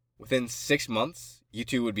 Within 6 months, you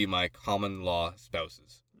two would be my common law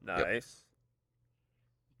spouses. Nice.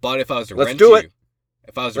 But if I was to Let's rent do you, it.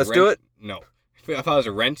 if I was Let's to do rent, it. no. If I was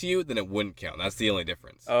to rent you, then it wouldn't count. That's the only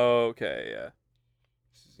difference. Okay, yeah.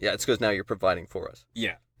 Yeah, it's because now you're providing for us.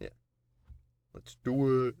 Yeah. Let's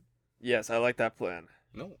do it. Yes, I like that plan.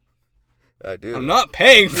 No. I do. I'm not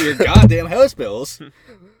paying for your goddamn house bills.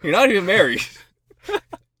 You're not even married.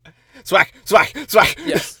 Swag.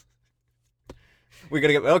 Yes. We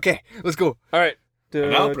gotta get. Okay, let's go. All right.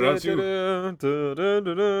 now pronounce you.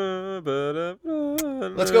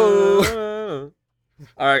 Let's go.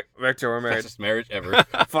 All right, Victor, we're married. Fastest marriage ever.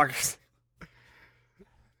 Fuck.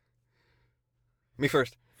 Me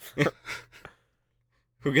first.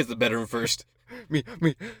 Who gets the bedroom first? Me.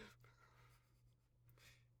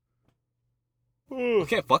 You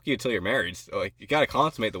can't fuck you until you're married. So, like, you gotta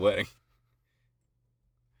consummate the wedding.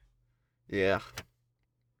 Yeah.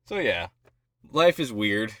 So yeah, life is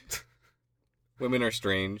weird. Women are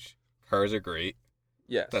strange. Cars are great.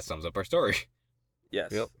 Yes. That sums up our story.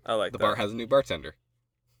 Yes. Yep. I like The that. bar has a new bartender.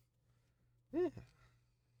 Yeah.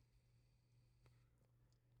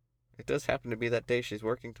 It does happen to be that day she's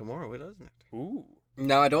working tomorrow, doesn't it? Ooh.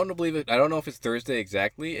 Now I don't believe it. I don't know if it's Thursday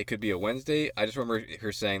exactly. It could be a Wednesday. I just remember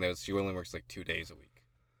her saying that she only works like 2 days a week.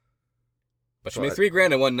 But she So made I-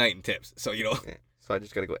 $3,000 in one night in tips. So you know. Yeah. So I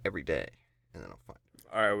just gotta go every day, and then I'll find it.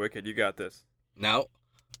 All right, Wicked, you got this. Now,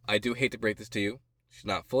 I do hate to break this to you. She's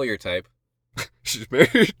not fully your type. She's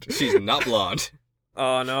married. She's not blonde.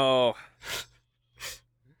 Oh no.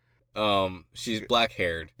 She's black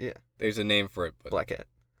haired. Yeah. There's a name for it, but Blackette.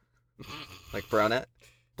 Like brownette,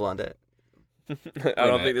 blondette. I don't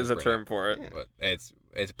Brunette think there's a is term for it. Yeah. but it's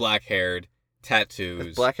black haired, tattoos,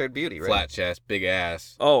 It's black-haired beauty, right? flat chest, big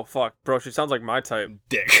ass, Oh fuck, bro, she sounds like my type.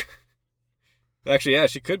 dick. Actually, yeah,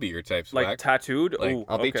 she could be your type. Like Swag. tattooed. Like, Ooh,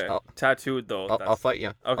 I'll beat okay. you- I'll- Tattooed though. I'll fight you.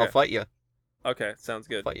 Okay. I'll fight you. Okay, sounds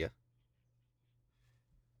good. Fight you.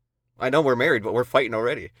 I know we're married, but we're fighting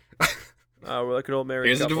already. We're like an old married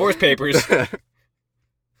Here's the couple. divorce papers.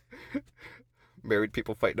 Married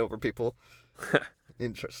people fighting over people.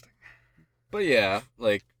 Interesting. But yeah,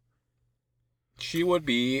 like she would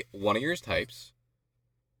be one of your types,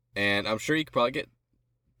 and I'm sure you could probably get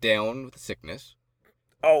down with the sickness.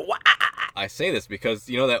 Oh, wow. I say this because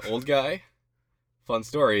you know that old guy. Fun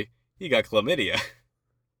story. He got chlamydia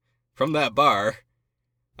from that bar.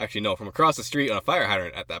 Actually, no, from across the street on a fire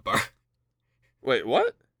hydrant at that bar. Wait,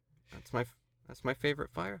 what? That's my favorite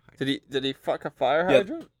fire hydrant. Did he fuck a fire Yeah.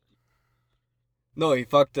 hydrant? No, he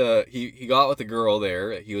fucked. He got with a girl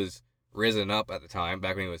there. He was risen up at the time,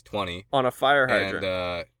 back when he was 20, On a fire hydrant.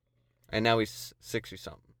 and And now he's 60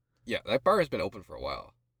 something. yeah, that bar has been open for a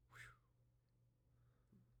while.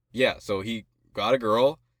 Yeah, so he got a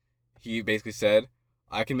girl. He basically said,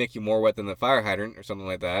 "I can make you more wet than the fire hydrant," or something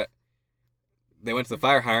like that. They went to the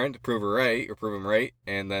fire hydrant to prove her right, or prove him right,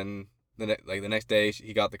 and then the next day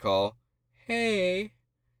he got the call, "Hey,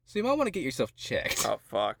 so you might want to get yourself checked." Oh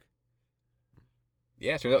fuck.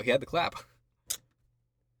 Yeah, turns out he had the clap.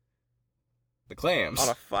 The clams. On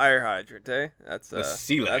a fire hydrant, eh? That's The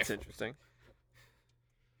sea life. That's interesting.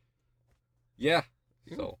 Yeah.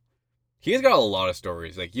 So he's got a lot of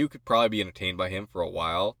stories. Like you could probably be entertained by him for a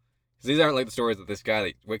while. Because these aren't like the stories that this guy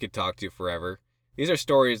that we could talk to forever. These are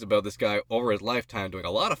stories about this guy over his lifetime doing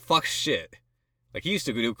a lot of fuck shit. Like he used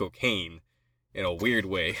to do cocaine in a weird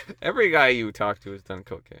way. Every guy you talk to has done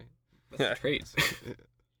cocaine. That's trades.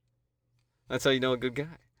 That's how you know a good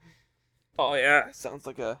guy. Oh yeah, sounds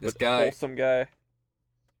like a This guy. wholesome guy.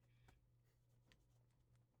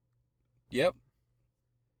 Yep.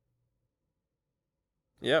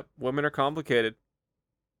 Yep, women are complicated.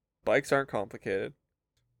 Bikes aren't complicated.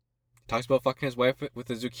 Talks about fucking his wife with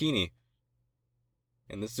a zucchini.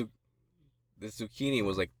 And this zucchini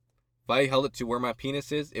was like, if I held it to where my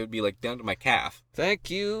penis is, it would be like down to my calf. Thank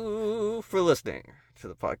you for listening to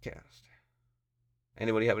the podcast.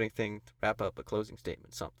 Anybody have anything to wrap up, a closing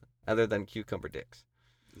statement, something, other than cucumber dicks?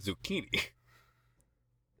 Zucchini.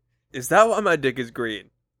 Is that why my dick is green?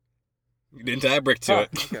 You didn't tie a brick to Oh, it.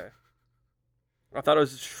 Okay. I thought it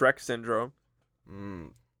was Shrek syndrome.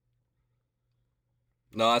 No,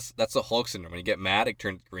 that's the Hulk syndrome. When you get mad, it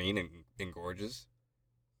turns green and gorgeous.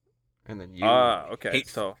 And then you. Okay. hate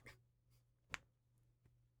So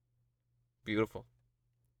Beautiful.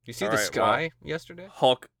 You see All the right, sky yesterday?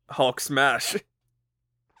 Hulk smash.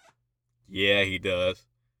 Yeah, he does.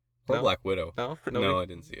 Poor No? Black Widow. No? No, I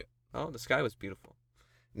didn't see it. Oh, the sky was beautiful.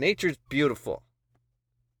 Nature's beautiful.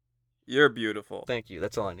 You're beautiful. Thank you.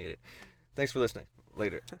 That's all I needed. Thanks for listening.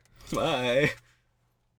 Later. Bye.